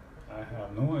that? I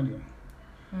have no idea.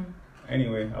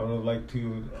 Anyway, I would have liked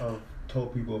to have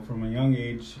told people from a young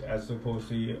age, as opposed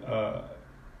to,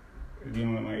 at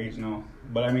my age now.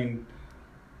 But I mean,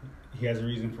 he has a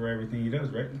reason for everything he does,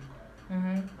 right?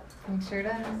 He sure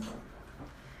does.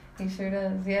 He sure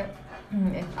does, yep.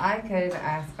 If I could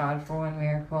ask God for one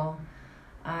miracle,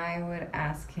 I would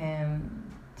ask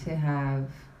him to have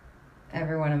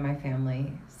everyone in my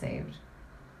family saved.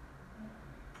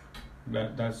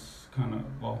 That's kind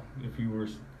of, if you were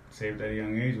saved at a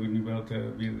young age, wouldn't you be able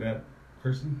to be that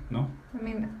person? No? I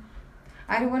mean,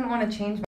 I wouldn't want to change